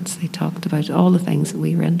benefits, they talked about all the things that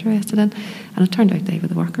we were interested in. And it turned out they were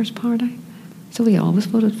the Workers' Party. So we always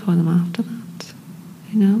voted for them after that,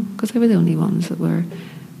 because they were the only ones that were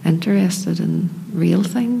interested in real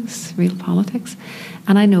things, real politics.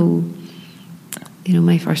 And I know,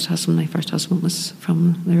 my first husband was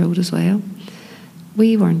from the road as well.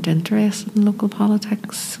 We weren't interested in local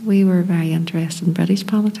politics. We were very interested in British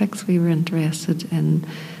politics. We were interested in,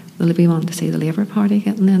 we wanted to see the Labour Party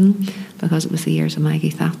getting in because it was the years of Maggie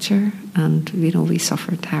Thatcher, and we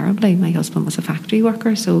suffered terribly. My husband was a factory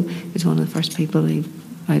worker, so he was one of the first people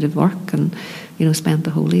out of work, and spent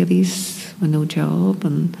the whole of his with no job,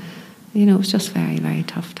 and it was just very, very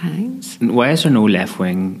tough times. And why is there no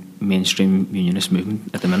left-wing mainstream unionist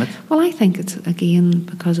movement at the minute? Well, I think it's again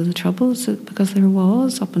because of the Troubles, because there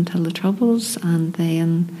was up until the Troubles, and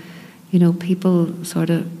then people sort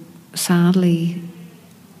of sadly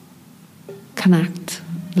connect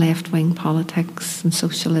left-wing politics and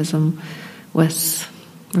socialism with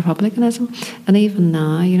republicanism. And even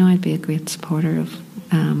now, I'd be a great supporter of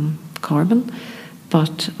Corbyn,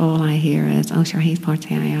 but all I hear is, oh sure, he's part of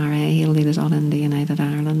the IRA, he'll lead us all into United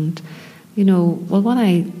Ireland. Well, what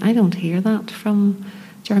I don't hear that from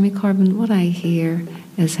Jeremy Corbyn. What I hear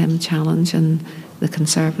is him challenging the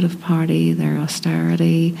Conservative Party, their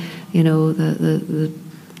austerity, the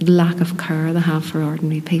lack of care they have for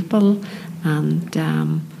ordinary people, and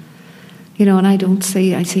and I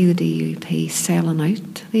see the DUP selling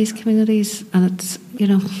out these communities, and it's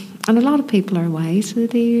and a lot of people are wise to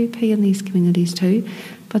the DUP in these communities too,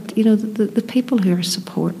 but the people who are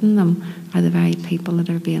supporting them are the very people that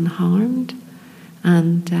are being harmed.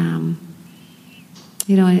 And I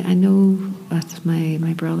know that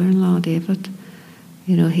my brother-in-law David,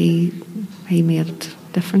 he made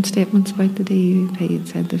different statements about the DUP. He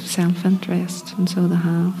said they've self-interest, and so they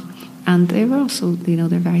have. And they were also,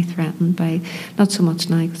 they're very threatened by, not so much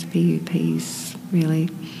now because the PUP's really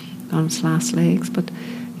on its last legs, but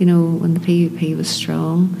when the PUP was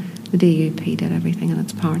strong, the DUP did everything in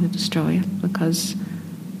its power to destroy it because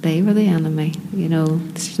they were the enemy.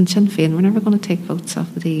 Sinn Féin were never going to take votes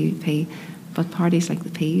off the DUP, but parties like the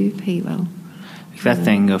PUP will. That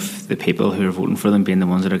thing of the people who are voting for them being the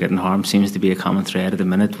ones that are getting harmed seems to be a common thread at the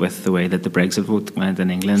minute with the way that the Brexit vote went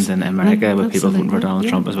in England and America, with people voting for Donald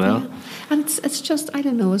Trump as well. Yeah. And it's just, I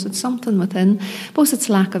don't know, is it something within, both it's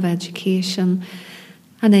lack of education,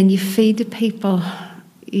 and then you feed the people,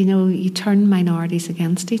 you turn minorities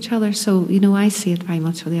against each other. So, I see it very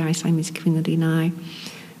much with the Irish language community now,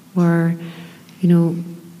 where,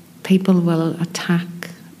 people will attack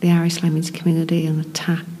the Irish language community and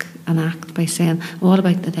attack an act by saying, well, what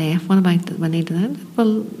about the deaf? What about the we need that?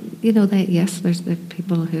 Well, there's the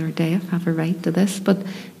people who are deaf have a right to this, but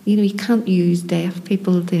you can't use deaf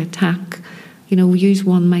people to attack. Use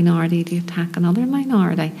one minority to attack another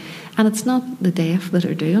minority, and it's not the deaf that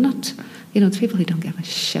are doing it. It's people who don't give a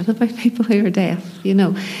shit about people who are deaf.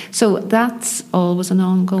 So that's always an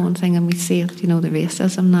ongoing thing, and we see it. The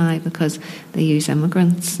racism now because they use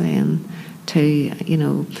immigrants and.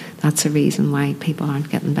 That's a reason why people aren't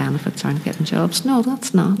getting benefits, aren't getting jobs. No,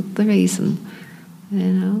 that's not the reason.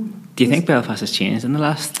 Do you think Belfast has changed in the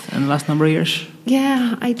last number of years?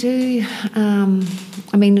 Yeah, I do.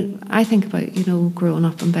 I think about growing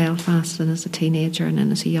up in Belfast and as a teenager and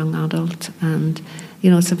then as a young adult, and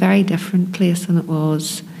it's a very different place than it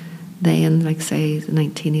was then, like say the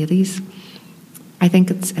 1980s. I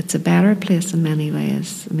think it's a better place in many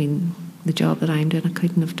ways. The job that I'm doing, I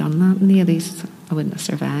couldn't have done that in the 80s. I wouldn't have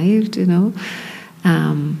survived,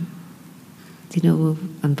 on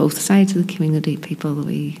both sides of the community, people,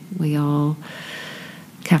 we all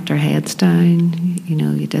kept our heads down.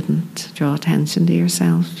 You didn't draw attention to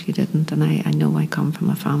yourself. You didn't, and I know I come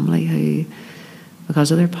from a family who,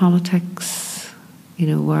 because of their politics,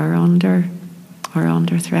 were under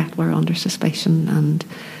threat, were under suspicion, and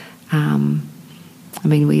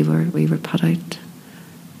we were put out.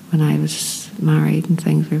 When I was married and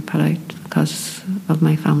things, we were put out because of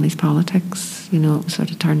my family's politics. It was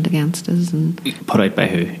sort of turned against us. And put out by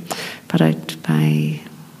who? Put out by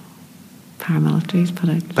paramilitaries. Put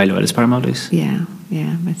out by loyalist paramilitaries. Yeah,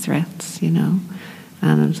 by threats. And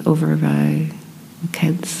it was over a row with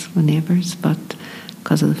kids, with neighbours, but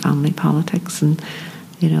because of the family politics. And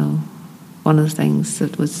one of the things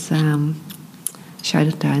that was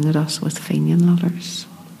shouted down at us was Fenian lovers.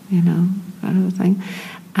 you know, that whole thing.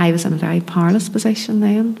 I was in a very powerless position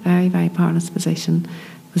then, very, very powerless position.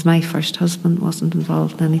 It was my first husband, wasn't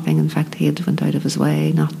involved in anything. In fact, he had went out of his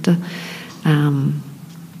way not to.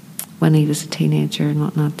 When he was a teenager and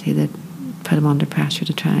whatnot, he did put him under pressure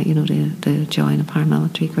to try, you know, to join a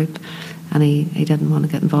paramilitary group. And he didn't want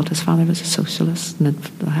to get involved. His father was a socialist and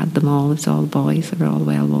had them all. It was all boys. They were all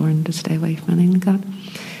well worn to stay away from anything like that.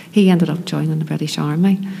 He ended up joining the British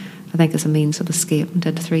Army, I think, as a means of escape, and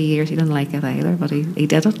did 3 years. He didn't like it either, but he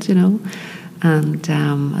did it, you know, and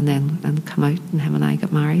then come out, and him and I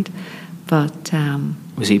got married. But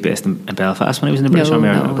was he based in Belfast when he was in the British Army,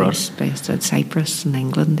 or abroad? No, he was based in Cyprus in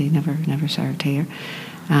England. He never served here.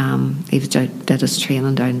 He did his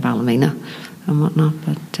training down in Ballymena and whatnot,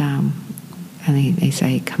 but and he said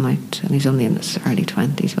he'd come out, and he's only in his early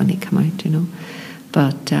 20s when he came out, you know.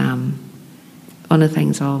 But one of the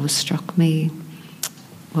things that always struck me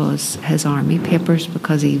was his army papers,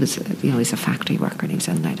 because he was, you know, he's a factory worker and he was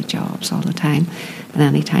in and out of jobs all the time. And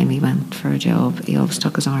any time he went for a job, he always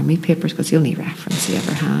took his army papers, because the only reference he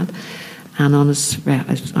ever had. And on his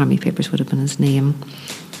army papers would have been his name,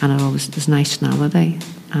 and it always his nationality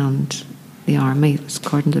and the army. It was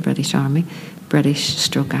according to the British Army,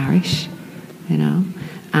 British/Irish, you know.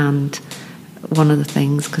 And one of the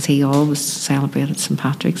things, because he always celebrated St.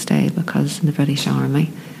 Patrick's Day, because in the British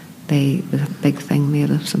Army, there was a big thing made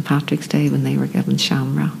of St. Patrick's Day when they were given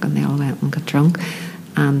shamrock and they all went and got drunk.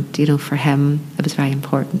 And, you know, for him, it was very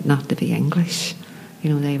important not to be English.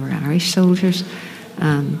 You know, they were Irish soldiers.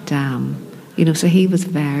 And, you know, so he was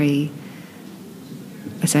very,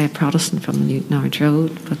 I say, a Protestant from the Newtownards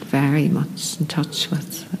Road, but very much in touch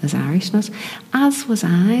with his Irishness. As was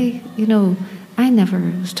I. You know, I never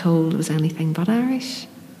was told it was anything but Irish.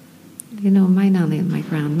 You know, my nanny and my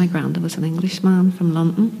granddad was an Englishman from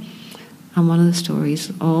London. And one of the stories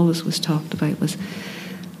always was talked about was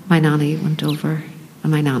my nanny went over,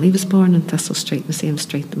 and my nanny was born in Thistle Street, the same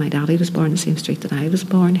street that my daddy was born, the same street that I was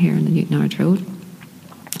born, here in the Newtownards Road.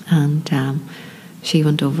 And she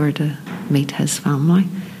went over to meet his family,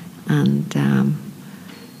 and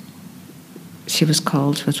she was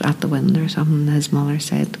called, was at the window or something, and his mother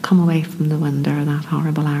said, "Come away from the window, that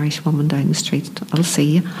horrible Irish woman down the street, I'll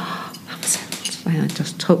see you." That was it.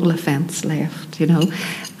 Just total offence left, you know.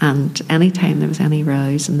 And any time there was any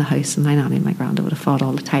rows in the house, and my nanny and my granddad would have fought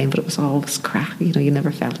all the time, but it was always crack, you know, you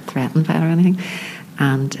never felt threatened by it or anything.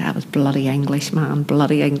 And it was bloody Englishman.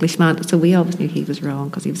 So we always knew he was wrong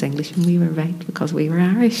because he was English, and we were right because we were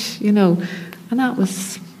Irish, you know. And that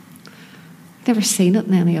was, I'd never seen it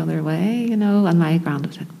in any other way, you know. And my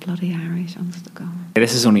granddad said, "Bloody Irish, honest to God."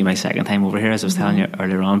 This is only my second time over here, as I was telling you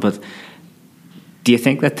earlier on, but do you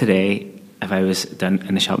think that today, if I was down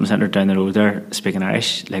in the shopping centre down the road there speaking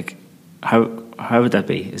Irish, like, how would that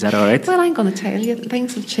be? Is that all right? Well, I'm going to tell you,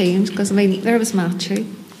 things have changed, because, I mean, there was Matthew,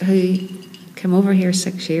 who came over here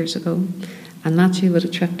 6 years ago, and Matthew would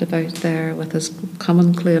have tripped about there with his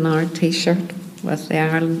Common Clonard t-shirt with the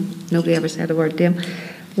Ireland. Nobody ever said a word to him.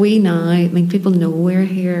 We now, I mean, people know we're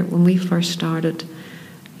here. When we first started,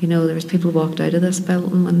 you know, there was people who walked out of this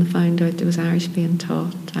building when they found out there was Irish being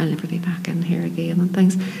taught. "I'll never be back in here again," and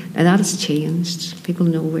things. Now that has changed. People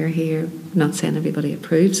know we're here. I'm not saying everybody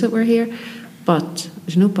approves that we're here, but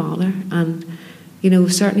there's no bother. And, you know,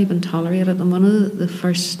 we've certainly been tolerated. And one of the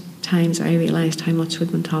first times I realised how much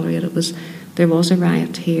we'd been tolerated was there was a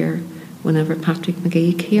riot here whenever Patrick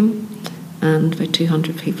McGee came, and about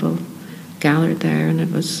 200 people gathered there, and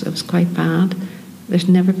it was quite bad. There's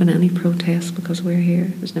never been any protest because we're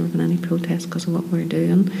here. There's never been any protest because of what we're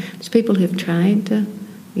doing. There's people who've tried to,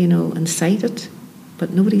 you know, incite it,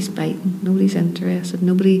 but nobody's biting, nobody's interested,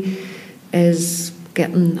 nobody is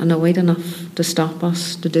getting annoyed enough to stop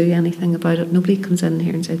us to do anything about it. Nobody comes in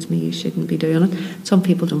here and says to me, "You shouldn't be doing it." Some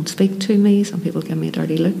people don't speak to me, some people give me a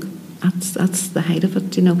dirty look. That's the height of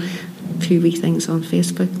it, you know. A few wee things on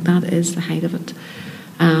Facebook, that is the height of it.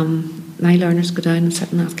 My learners go down and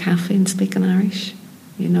sit in that cafe and speak in Irish.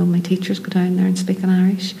 You know, my teachers go down there and speak in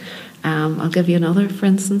Irish. I'll give you another, for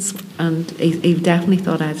instance, and he definitely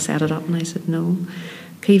thought I'd set it up, and I said no.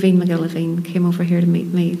 Caoimhín McGilliveen came over here to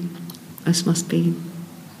meet me. This must be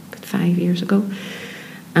about 5 years ago.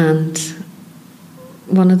 And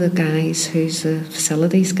one of the guys who's the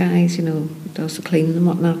facilities guys, you know, does the cleaning and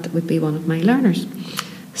whatnot, that would be one of my learners.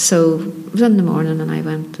 So it was in the morning, and I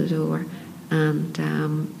went to the door, and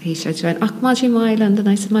he shouted out, "Och, Madgy Myland," and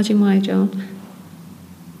I said, "Madgy My, John."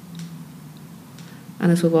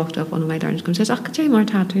 And as we walked up, one of my learners comes and says, "Och, Jay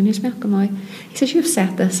Martatu, and he's He says, "You've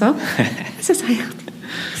set this up." I says, "I have."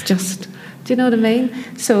 It's just, Do you know what I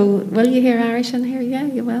mean? So, will you hear Irish in here? Yeah,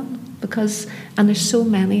 you will. And there's so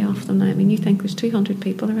many of them now. I mean, you think there's 200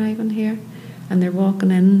 people arriving here, and they're walking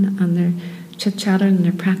in, and they're chit-chattering, and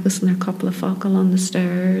they're practicing their couple of focal on the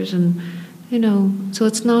stairs, and, you know, so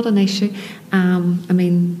it's not an issue. I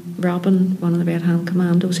mean, Robin, one of the Red Hand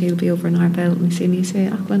Commandos, he'll be over in Arbel, and he see me say,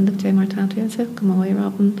 Linda, Jay Martata. I said, come away,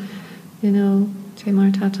 Robin, you know, Jay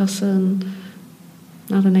Martata, and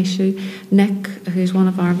not an issue. Nick, who's one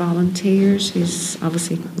of our volunteers, who's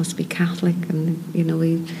obviously must be Catholic, and, you know,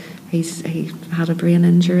 he had a brain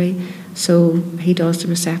injury, so he does the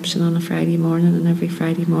reception on a Friday morning, and every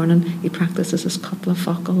Friday morning he practices his couple of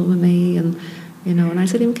focal with me, and, you know, and I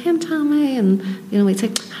said to him, Kim, tell me, and, you know, he'd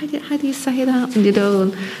say, how do you say that, and, you know,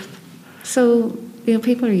 and so, you know,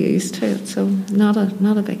 people are used to it, so not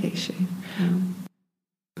a big issue. No.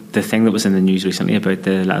 The thing that was in the news recently about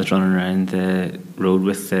the lads running around the road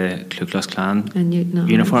with the Ku Klux Klan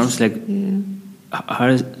uniforms, like,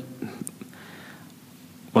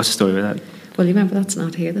 what's the story with that? Well, you remember, that's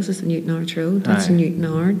not here. This is the Newtownards Road. That's in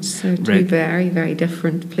Newtownards. They're two very, very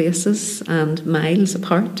different places and miles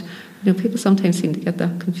apart. You know, people sometimes seem to get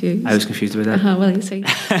that confused. I was confused about that. Well, you see,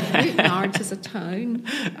 Newtownards is a town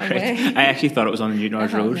away. I actually thought it was on the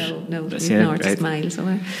Newtownards Road. No, Newtownards is miles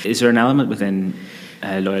away. Is there an element within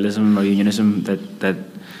loyalism or unionism that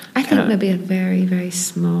I think maybe a very, very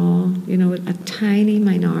small, you know, a tiny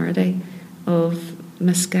minority of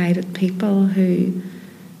misguided people who,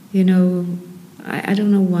 you know, I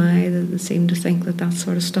don't know why they seem to think that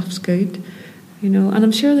sort of stuff's good, you know, and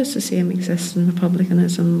I'm sure there's the same exists in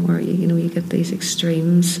republicanism, where you get these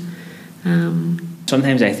extremes.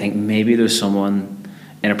 Sometimes I think maybe there's someone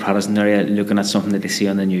in a Protestant area looking at something that they see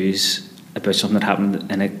on the news about something that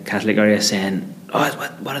happened in a Catholic area, saying, oh,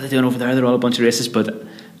 what are they doing over there? They're all a bunch of racists,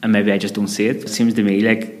 and maybe I just don't see it. It seems to me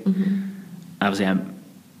like, obviously I'm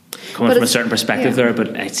coming from a certain perspective there, but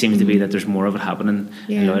it seems to be that there's more of it happening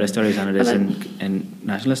in loyalist stories than it is in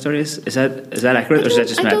nationalist stories. Is that accurate, or is that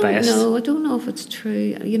just my bias? No, I don't know if it's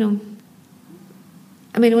true. You know,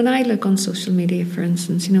 I mean, when I look on social media, for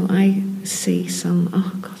instance, you know, I see some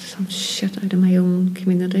shit out of my own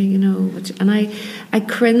community, you know, and I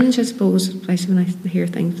cringe, I suppose, especially when I hear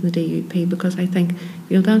things from the DUP, because I think,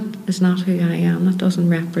 you know, that is not who I am. That doesn't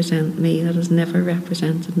represent me. That has never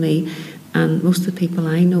represented me. And most of the people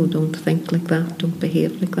I know don't think like that, don't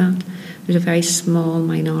behave like that. There's a very small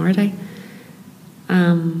minority.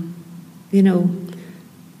 You know,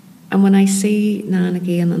 and when I see now and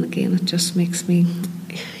again, it just makes me,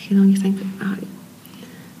 you know, you think,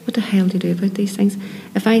 what the hell do you do about these things?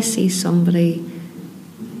 If I see somebody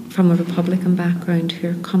from a Republican background who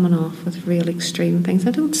are coming off with real extreme things,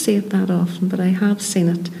 I don't see it that often, but I have seen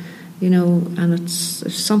it, you know, and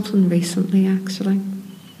it's something recently, actually.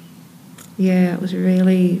 Yeah, it was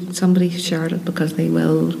really, somebody shared it because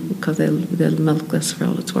they'll milk this for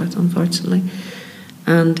all it's worth, unfortunately.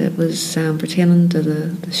 And it was pertaining to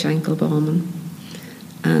the Shankill bombing,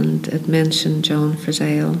 and it mentioned John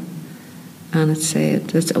Frizzell, and it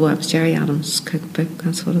said, it was Gerry Adams' cookbook,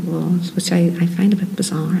 that's what it was, which I find a bit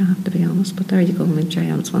bizarre, I have to be honest, but there you go. I mean, Gerry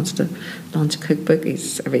Adams wants to launch a cookbook,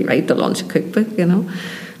 he's every right to launch a cookbook, you know.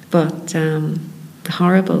 But the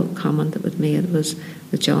horrible comment that was made was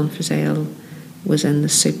that John Frizzell was in the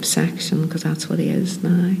soup section, because that's what he is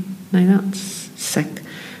now. Now that's sick.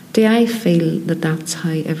 Do I feel that that's how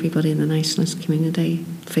everybody in the nationalist community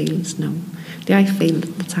feels? No. Do I feel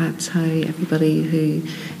that that's how everybody who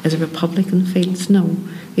is a Republican feels? No.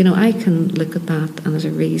 You know, I can look at that, and as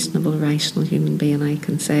a reasonable, rational human being, I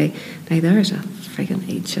can say, now there's a friggin'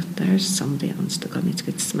 idiot, there's somebody else that needs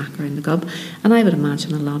to get smack around the gob. And I would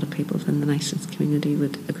imagine a lot of people within the nationalist community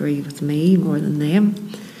would agree with me more than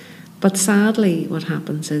them. But sadly, what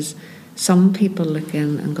happens is some people look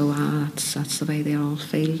in and go, that's the way they all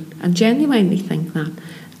feel, and genuinely think that.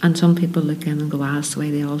 And some people look in and go, that's the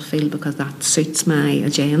way they all feel because that suits my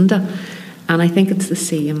agenda. And I think it's the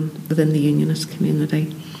same within the unionist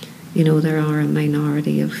community. You know, there are a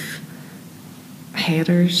minority of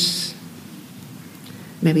haters.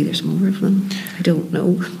 Maybe there's more of them. I don't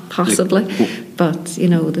know, possibly. But, you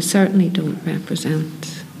know, they certainly don't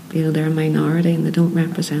represent, you know, they're a minority and they don't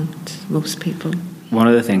represent most people. One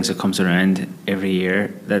of the things that comes around every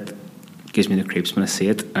year that gives me the creeps when I see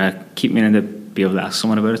it, and I keep meaning to be able to ask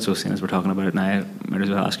someone about it, so seeing as we're talking about it now, I might as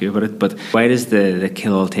well ask you about it, but why does the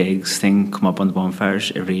Kill All Tags thing come up on the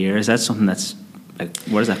bonfires every year? Is that something that's, like,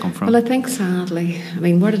 where does that come from? Well, I think sadly, I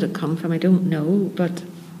mean, where did it come from? I don't know, but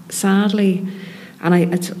sadly, and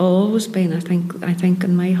it's always been, I think,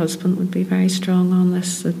 and my husband would be very strong on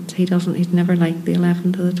this, that he'd never liked the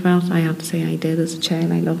 11th or the 12th. I have to say I did as a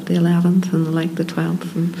child. I loved the 11th and I liked the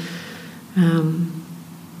 12th, and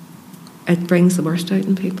it brings the worst out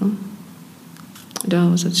in people. It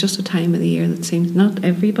does. It's just a time of the year that seems, not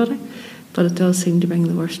everybody, but it does seem to bring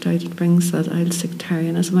the worst out. It brings that old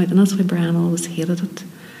sectarianism out, and that's why Brian always hated it.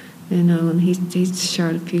 You know, and he's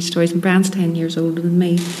shared a few stories, and Brian's 10 years older than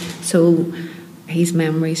me, so he's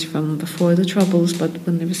memories from before the Troubles, but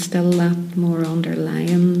when there was still that more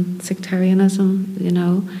underlying sectarianism, you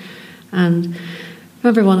know. And I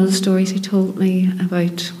remember one of the stories he told me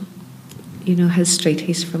about, you know, his street.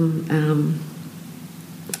 He's from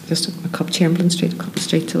just Chamberlain Street, a couple of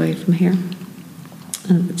streets away from here.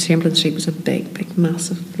 And Chamberlain Street was a big,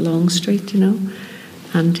 massive, long street, you know.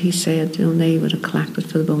 And he said, you know, they would have collected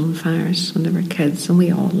for the bonfires when they were kids, and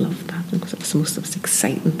we all loved that because it was the most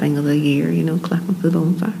exciting thing of the year, you know, collecting for the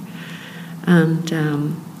bonfire. And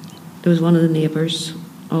there was one of the neighbours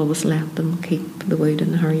always let them keep the wood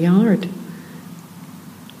in her yard.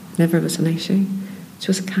 Never was an issue. She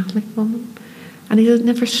was a Catholic woman. And it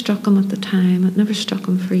never struck him at the time. It never struck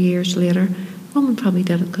him for years later. The woman probably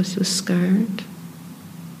did it because she was scared.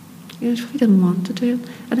 You know, he didn't want to do it.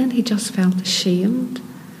 And then he just felt ashamed.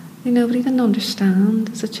 You know, but he didn't understand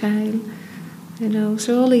as a child. You know,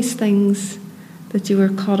 so all these things that you were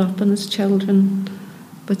caught up in as children,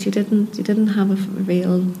 but you didn't have a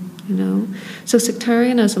real, you know. So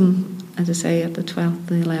sectarianism, as I say, at the 12th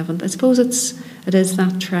and the 11th, I suppose it is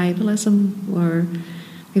that tribalism where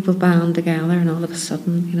people band together and all of a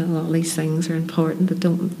sudden, you know, all these things are important that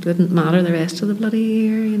didn't matter the rest of the bloody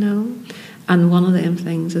year, you know. And one of them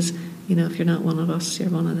things is, you know, if you're not one of us, you're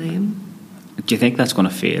one of them. Do you think that's going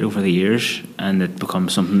to fade over the years and it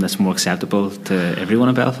becomes something that's more acceptable to everyone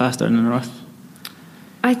in Belfast or in the north?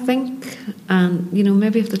 I think, you know,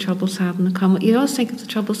 maybe if the Troubles hadn't come, you always think if the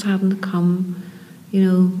Troubles hadn't come, you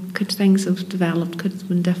know, could things have developed, could have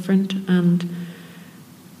been different. And,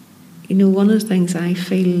 you know, one of the things I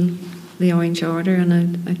feel the Orange Order,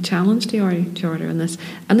 and I challenged the Orange Order on this,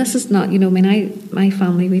 and this is not, you know, I mean, my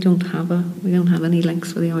family, we don't have any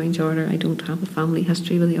links with the Orange Order. I don't have a family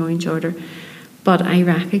history with the Orange Order, but I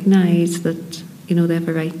recognise that, you know, they have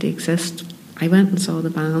a right to exist. I went and saw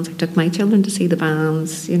the bands. I took my children to see the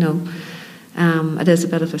bands. You know, it is a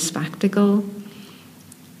bit of a spectacle,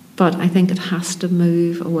 but I think it has to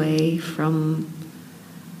move away from,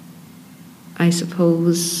 I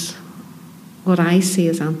suppose, what I see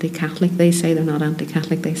as anti-Catholic. They say they're not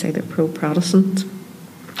anti-Catholic, they say they're pro-Protestant.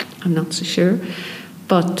 I'm not so sure.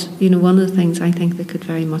 But, you know, one of the things I think they could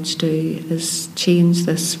very much do is change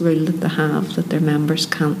this rule that they have, that their members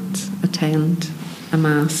can't attend a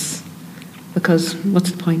mass. Because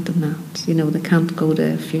what's the point in that? You know, they can't go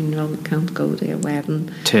to a funeral, they can't go to a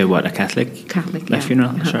wedding. To what, a Catholic? Catholic, yeah.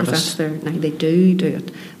 Funeral service? Now, they do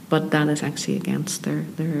it, but that is actually against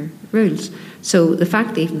their rules. So the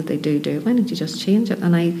fact even that they do it, why don't you just change it?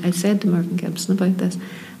 And I said to Mervyn Gibson about this,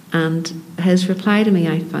 and his reply to me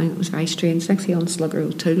I found was very strange. It's actually on Slugger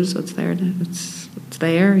O'Toole, so it's there, it's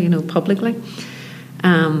there, you know, publicly.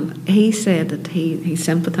 He said that he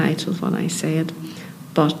sympathised with what I said,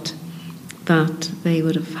 but that they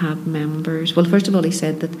would have had members. Well, first of all, he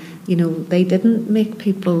said that, you know, they didn't make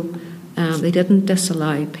people, they didn't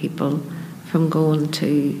disallow people from going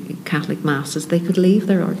to Catholic masses. They could leave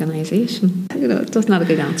their organisation. You know, that's not a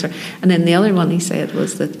good answer. And then the other one he said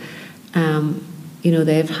was that, you know,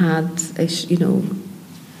 they've had, you know,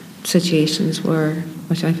 situations where,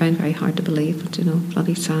 which I find very hard to believe, but, you know,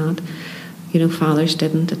 bloody sad, you know, fathers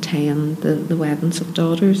didn't attend the weddings of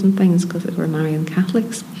daughters and things because they were marrying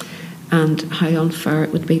Catholics. And how unfair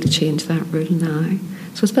it would be to change that rule now.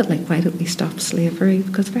 So it's a bit like, why don't we stop slavery?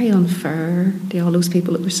 Because it's very unfair to all those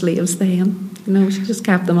people that were slaves then. You know, she just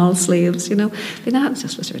kept them all slaves, you know. That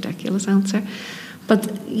just was a ridiculous answer.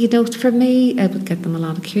 But, you know, for me, I would give them a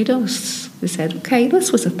lot of kudos. They said, okay,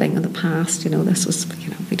 this was a thing in the past, you know, this was, you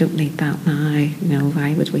know, we don't need that now. You know,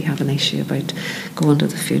 why would we have an issue about going to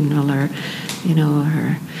the funeral or, you know,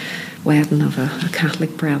 or wedding of a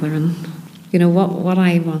Catholic brethren? You know, what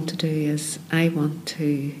I want to do is I want to,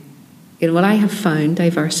 you know, what I have found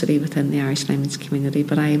diversity within the Irish language community,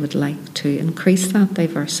 but I would like to increase that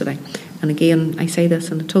diversity. And again, I say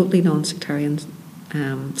this in a totally non-sectarian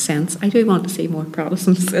sense. I do want to see more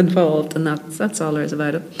Protestants involved, and that's all there is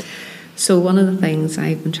about it. So one of the things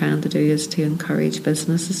I've been trying to do is to encourage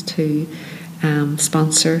businesses to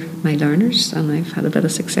sponsor my learners, and I've had a bit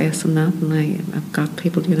of success in that, and I've got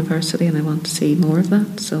people to university and I want to see more of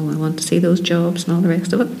that, so I want to see those jobs and all the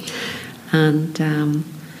rest of it. And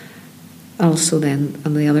also then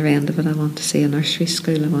on the other end of it, I want to see a nursery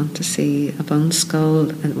school, I want to see a bund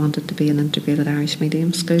school, I want it to be an integrated Irish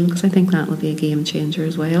medium school, because I think that would be a game changer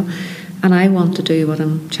as well. And I want to do what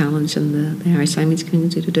I'm challenging the Irish language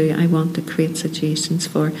community to do. I want to create situations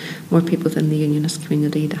for more people within the Unionist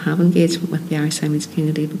community to have engagement with the Irish language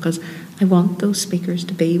community, because I want those speakers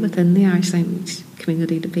to be within the Irish language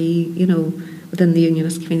community, to be, within the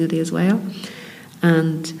Unionist community as well.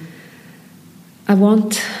 And I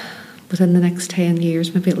want, within the next 10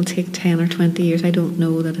 years, maybe it'll take 10 or 20 years, I don't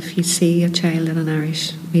know, that if you see a child in an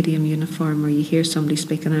Irish medium uniform or you hear somebody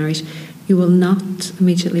speaking Irish, you will not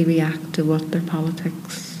immediately react to what their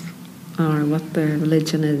politics are, what their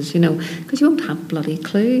religion is, because you won't have bloody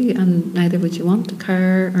clue, and neither would you want to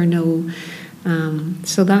care or know.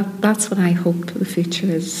 So that's what I hope the future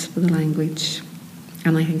is for the language.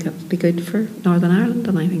 And I think it would be good for Northern Ireland,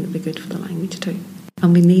 and I think it would be good for the language too.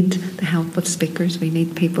 And we need the help of speakers. We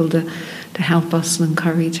need people to help us and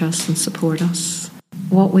encourage us and support us.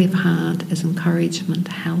 What we've had is encouragement,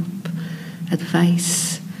 help,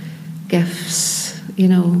 advice, gifts,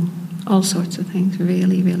 all sorts of things,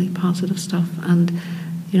 really, really positive stuff. And,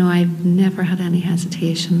 I've never had any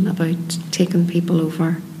hesitation about taking people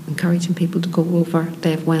over, encouraging people to go over.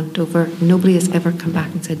 They've went over. Nobody has ever come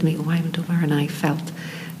back and said to me, oh, I went over and I felt.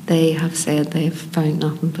 They have said they've found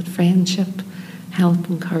nothing but friendship, help,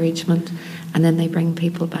 encouragement, and then they bring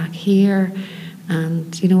people back here.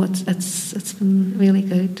 And it's been really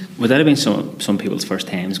good. Would that have been some people's first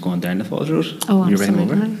times going down the Falls Road? Oh,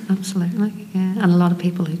 absolutely, absolutely, yeah. And a lot of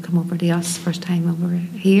people who come over to us first time over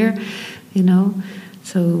here,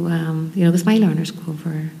 So, because my learners go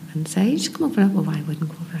over and say, you should come over. Well, I wouldn't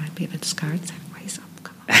go over. I'd be a bit scared. Say, rise up,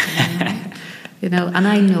 come on. And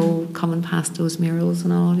I know coming past those murals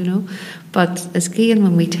and all, But again,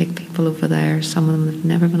 when we take people over there, some of them have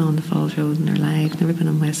never been on the Falls Road in their life, never been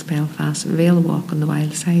in West Belfast, a real walk on the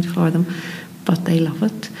wild side for them, but they love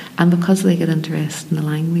it. And because they get interested in the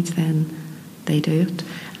language, then they do it.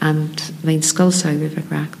 And Scoil Sour, Vic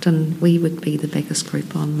Racton, we would be the biggest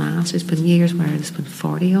group en masse. There's been years where there's been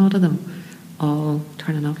 40 odd of them all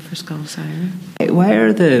turning up for Scoil Sour. Why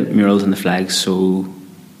are the murals and the flags so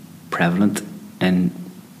prevalent in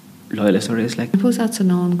loyalist areas? I suppose that's an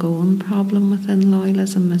ongoing problem within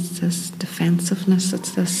loyalism. It's this defensiveness,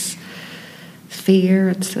 it's this fear,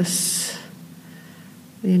 it's this,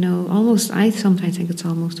 almost, I sometimes think it's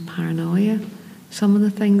almost a paranoia. Some of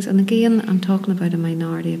the things, and again, I'm talking about a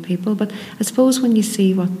minority of people, but I suppose when you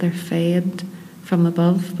see what they're fed from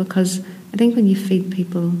above, because I think when you feed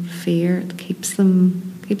people fear, it keeps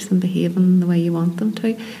them behaving the way you want them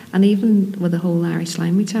to. And even with the whole Irish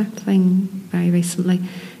Language Act thing very recently,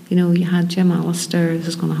 you had Jim Allister, this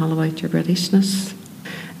is going to hollow out your Britishness,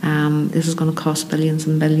 this is going to cost billions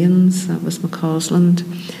and billions, that was McCausland.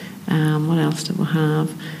 What else did we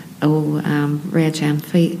have? Reg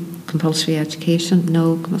Enfy, compulsory education.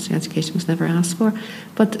 No, compulsory education was never asked for.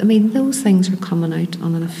 But, those things are coming out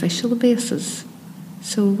on an official basis.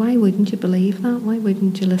 So why wouldn't you believe that? Why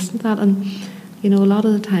wouldn't you listen to that? And, a lot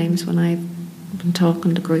of the times when I've been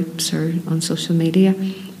talking to groups or on social media,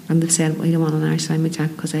 and they've said, well, you don't want an Irish Language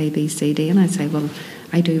Act because A, B, C, D. And I'd say, well,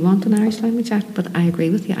 I do want an Irish Language Act, but I agree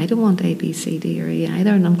with you. I don't want A, B, C, D or E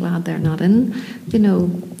either, and I'm glad they're not in.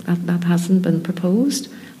 That hasn't been proposed.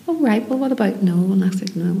 Oh, right, well, what about no? And I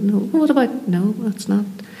said, no. Well, what about no? That's not.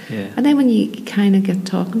 Yeah. And then when you kind of get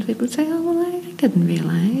talking to people, say, oh, well, I didn't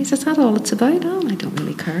realise. Is that all it's about? Oh, I don't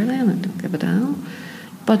really care then. I don't give a damn.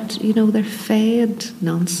 But, they're fed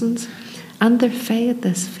nonsense. And they're fed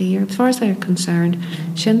this fear. As far as they're concerned,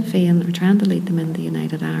 Sinn Féin are trying to lead them into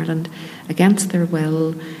United Ireland against their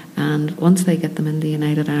will. And once they get them into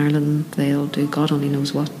United Ireland, they'll do God only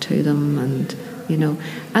knows what to them. And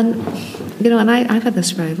I've had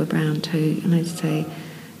this row with Brian too, and I'd say,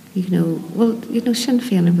 Sinn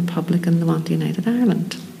Féin are Republican, they want United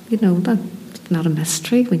Ireland. That's not a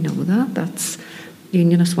mystery, we know that. That's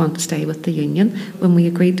Unionists want to stay with the Union. When we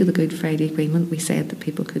agreed to the Good Friday Agreement, we said that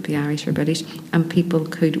people could be Irish or British, and people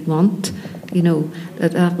could want,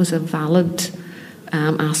 that was a valid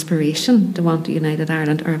aspiration to want a United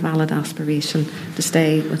Ireland, or a valid aspiration to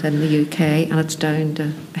stay within the UK, and it's down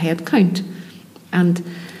to head count. And,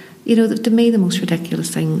 to me, the most ridiculous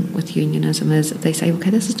thing with unionism is that they say, okay,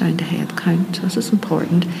 this is down to head count, this is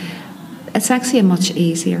important. It's actually a much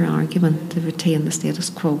easier argument to retain the status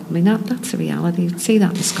quo. That's the reality. You see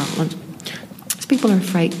that in Scotland. People are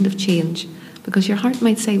frightened of change because your heart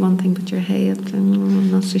might say one thing, but your head,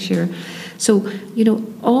 I'm not so sure. So,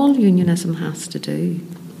 all unionism has to do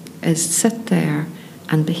is sit there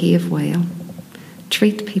and behave well,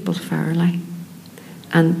 treat people fairly.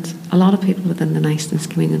 And a lot of people within the niceness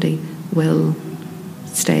community will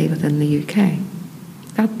stay within the UK.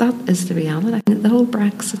 That is the reality. The whole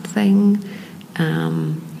Brexit thing,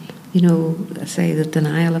 say the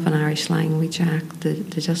denial of an Irish Language Act, the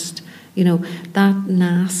just, that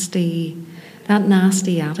nasty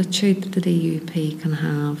attitude that the DUP can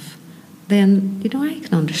have, then, I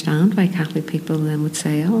can understand why Catholic people then would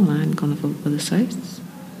say, oh, I'm going to vote for the South.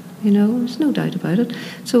 There's no doubt about it.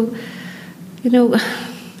 So,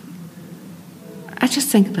 I just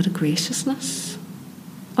think a bit of graciousness.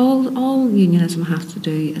 All unionism has to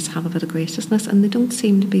do is have a bit of graciousness, and they don't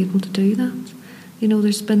seem to be able to do that.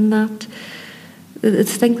 There's been that. I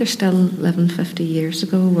think they're still living 50 years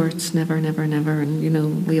ago, where it's never, never, never, and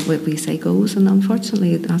what we say goes. And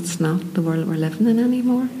unfortunately, that's not the world we're living in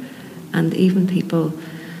anymore. And even people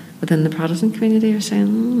within the Protestant community are saying,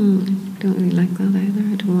 I don't really like that either.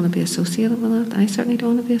 I don't want to be associated with that. I certainly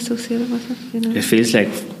don't want to be associated with it. It feels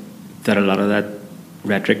like that a lot of that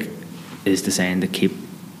rhetoric is designed to keep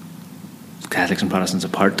Catholics and Protestants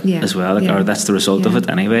apart as well, or that's the result of it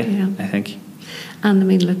anyway, I think. And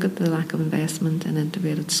look at the lack of investment in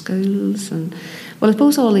integrated schools, and I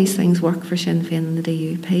suppose all these things work for Sinn Féin and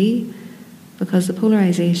the DUP, because the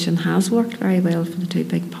polarisation has worked very well for the two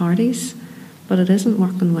big parties, but it isn't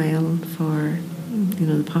working well for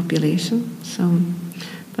the population. So,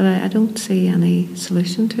 but I don't see any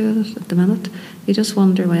solution to it at the minute. You just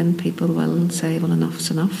wonder when people will say, well,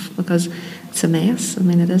 enough's enough, because it's a mess.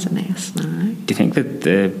 It is a mess now. Do you think that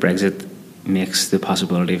the Brexit makes the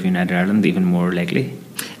possibility of United Ireland even more likely?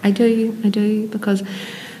 I do, because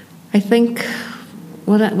I think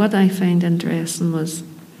what I found interesting was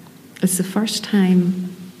it's the first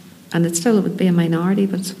time, and it would be a minority,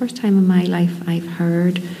 but it's the first time in my life I've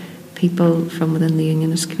heard people from within the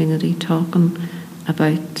unionist community talking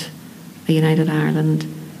about a United Ireland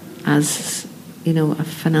as, a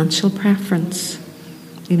financial preference,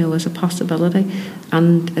 as a possibility.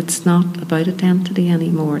 And it's not about identity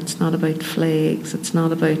anymore. It's not about flags. It's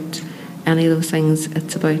not about any of those things.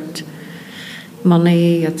 It's about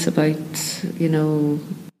money. It's about,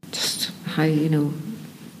 just how,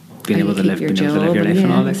 being able to live your life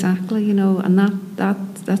and all that. Exactly, and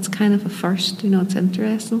that's kind of a first, it's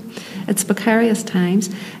interesting. It's precarious times.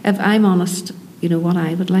 If I'm honest, what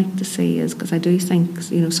I would like to see is, because I do think,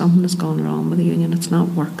 something has gone wrong with the union. It's not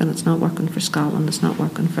working. It's not working for Scotland. It's not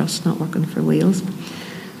working for us. It's not working for Wales.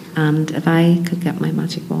 And if I could get my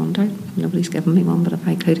magic wand out, nobody's given me one, but if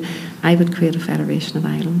I could, I would create a federation of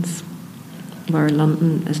islands where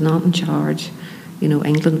London is not in charge.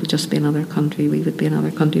 England would just be another country. We would be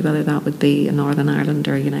another country, whether that would be a Northern Ireland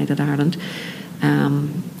or a United Ireland.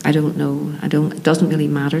 I don't know. It doesn't really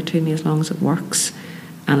matter to me as long as it works.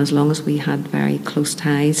 And as long as we had very close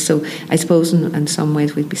ties. So I suppose in some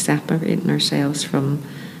ways we'd be separating ourselves from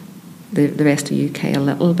the rest of the UK a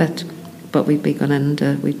little bit, but we'd be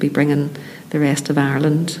bringing the rest of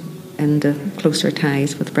Ireland into closer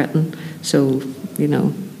ties with Britain. So,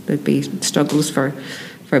 there'd be struggles for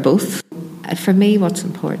both. For me, what's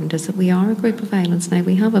important is that we are a group of islands. Now,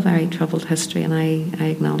 we have a very troubled history, and I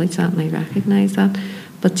acknowledge that and I recognise that,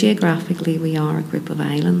 but geographically we are a group of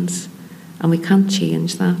islands. And we can't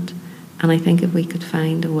change that. And I think if we could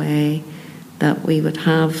find a way that we would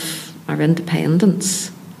have our independence,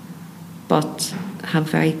 but have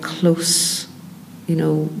very close,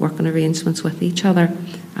 working arrangements with each other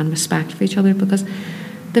and respect for each other. Because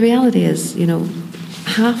the reality is,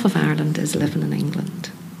 half of Ireland is living in England.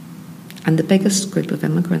 And the biggest group of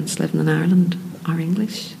immigrants living in Ireland are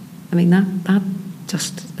English. That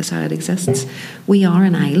just is how it exists. We are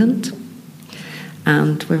an island.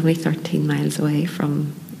 And we're only 13 miles away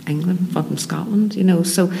from England, from Scotland,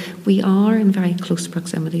 so we are in very close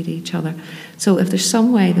proximity to each other. So if there's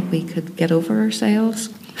some way that we could get over ourselves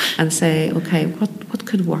and say, okay, what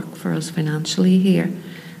could work for us financially here?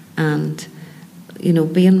 And,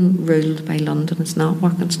 being ruled by London is not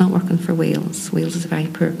working. It's not working for Wales. Wales is a very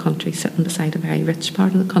poor country sitting beside a very rich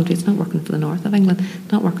part of the country. It's not working for the north of England.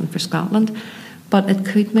 It's not working for Scotland. But it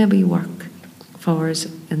could maybe work for us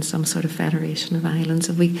in some sort of federation of islands.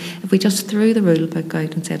 If we just threw the rule book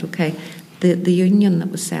out and said, okay, the union that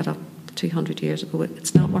was set up 200 years ago,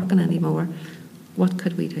 it's not working anymore, what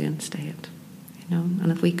could we do instead?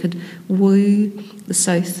 And if we could woo the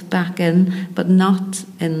South back in, but not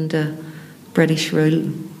in the British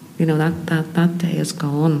rule, that day is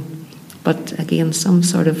gone. But again, some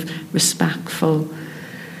sort of respectful,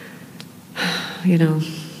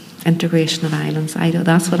 integration of islands.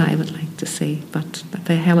 That's what I would like to see, but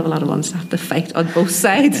a hell of a lot of ones have to fight on both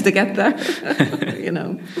sides to get there.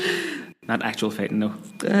 Not actual fighting, no.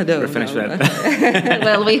 We're finished with that.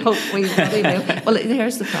 Well, we hope we will. Well,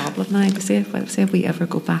 here's the problem now. Say if we ever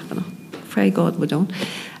go back, and pray God we don't.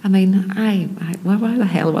 Where the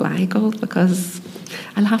hell will I go? Because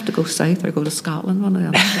I'll have to go south or go to Scotland one of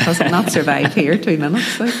them, because I'll not survive here 2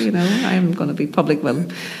 minutes. Like, you know, I'm going to be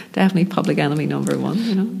definitely public enemy number one,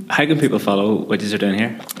 you know. How can people follow what you're doing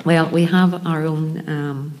here? Well, we have our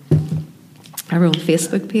own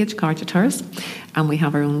Facebook page, Carta Terrace, and we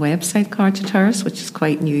have our own website, Carta Terrace, which is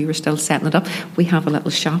quite new. We're still setting it up. We have a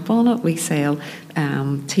little shop on it. We sell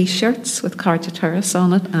T-shirts with Carta Terrace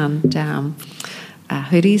on it, and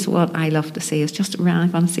hoodies. What I love to see is just I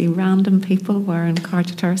want to see random people wearing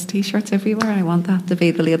Carta Terrace T-shirts everywhere. I want that to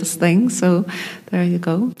be the latest thing. So there you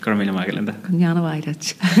go. Carmina Linda.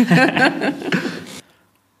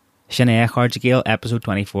 Sinead Cardigale, episode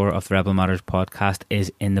 24 of the Rebel Matters podcast is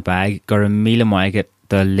in the bag. Garamila Moiget,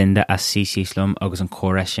 the Linda as CC Slum, August and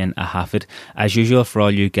Cora Shin a Hafid. As usual, for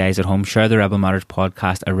all you guys at home, share the Rebel Matters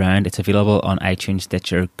podcast around. It's available on iTunes,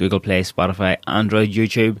 Stitcher, Google Play, Spotify, Android,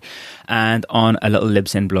 YouTube, and on a little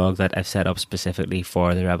Libsyn blog that I've set up specifically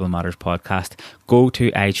for the Rebel Matters podcast. Go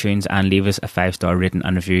to iTunes and leave us a 5-star rating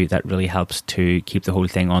and review. That really helps to keep the whole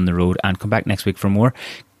thing on the road. And come back next week for more.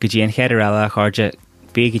 Gajien Chedarella, Harja.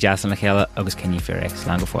 Big Jason Lachela, August Kenny Furex,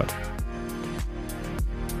 Lango Ford.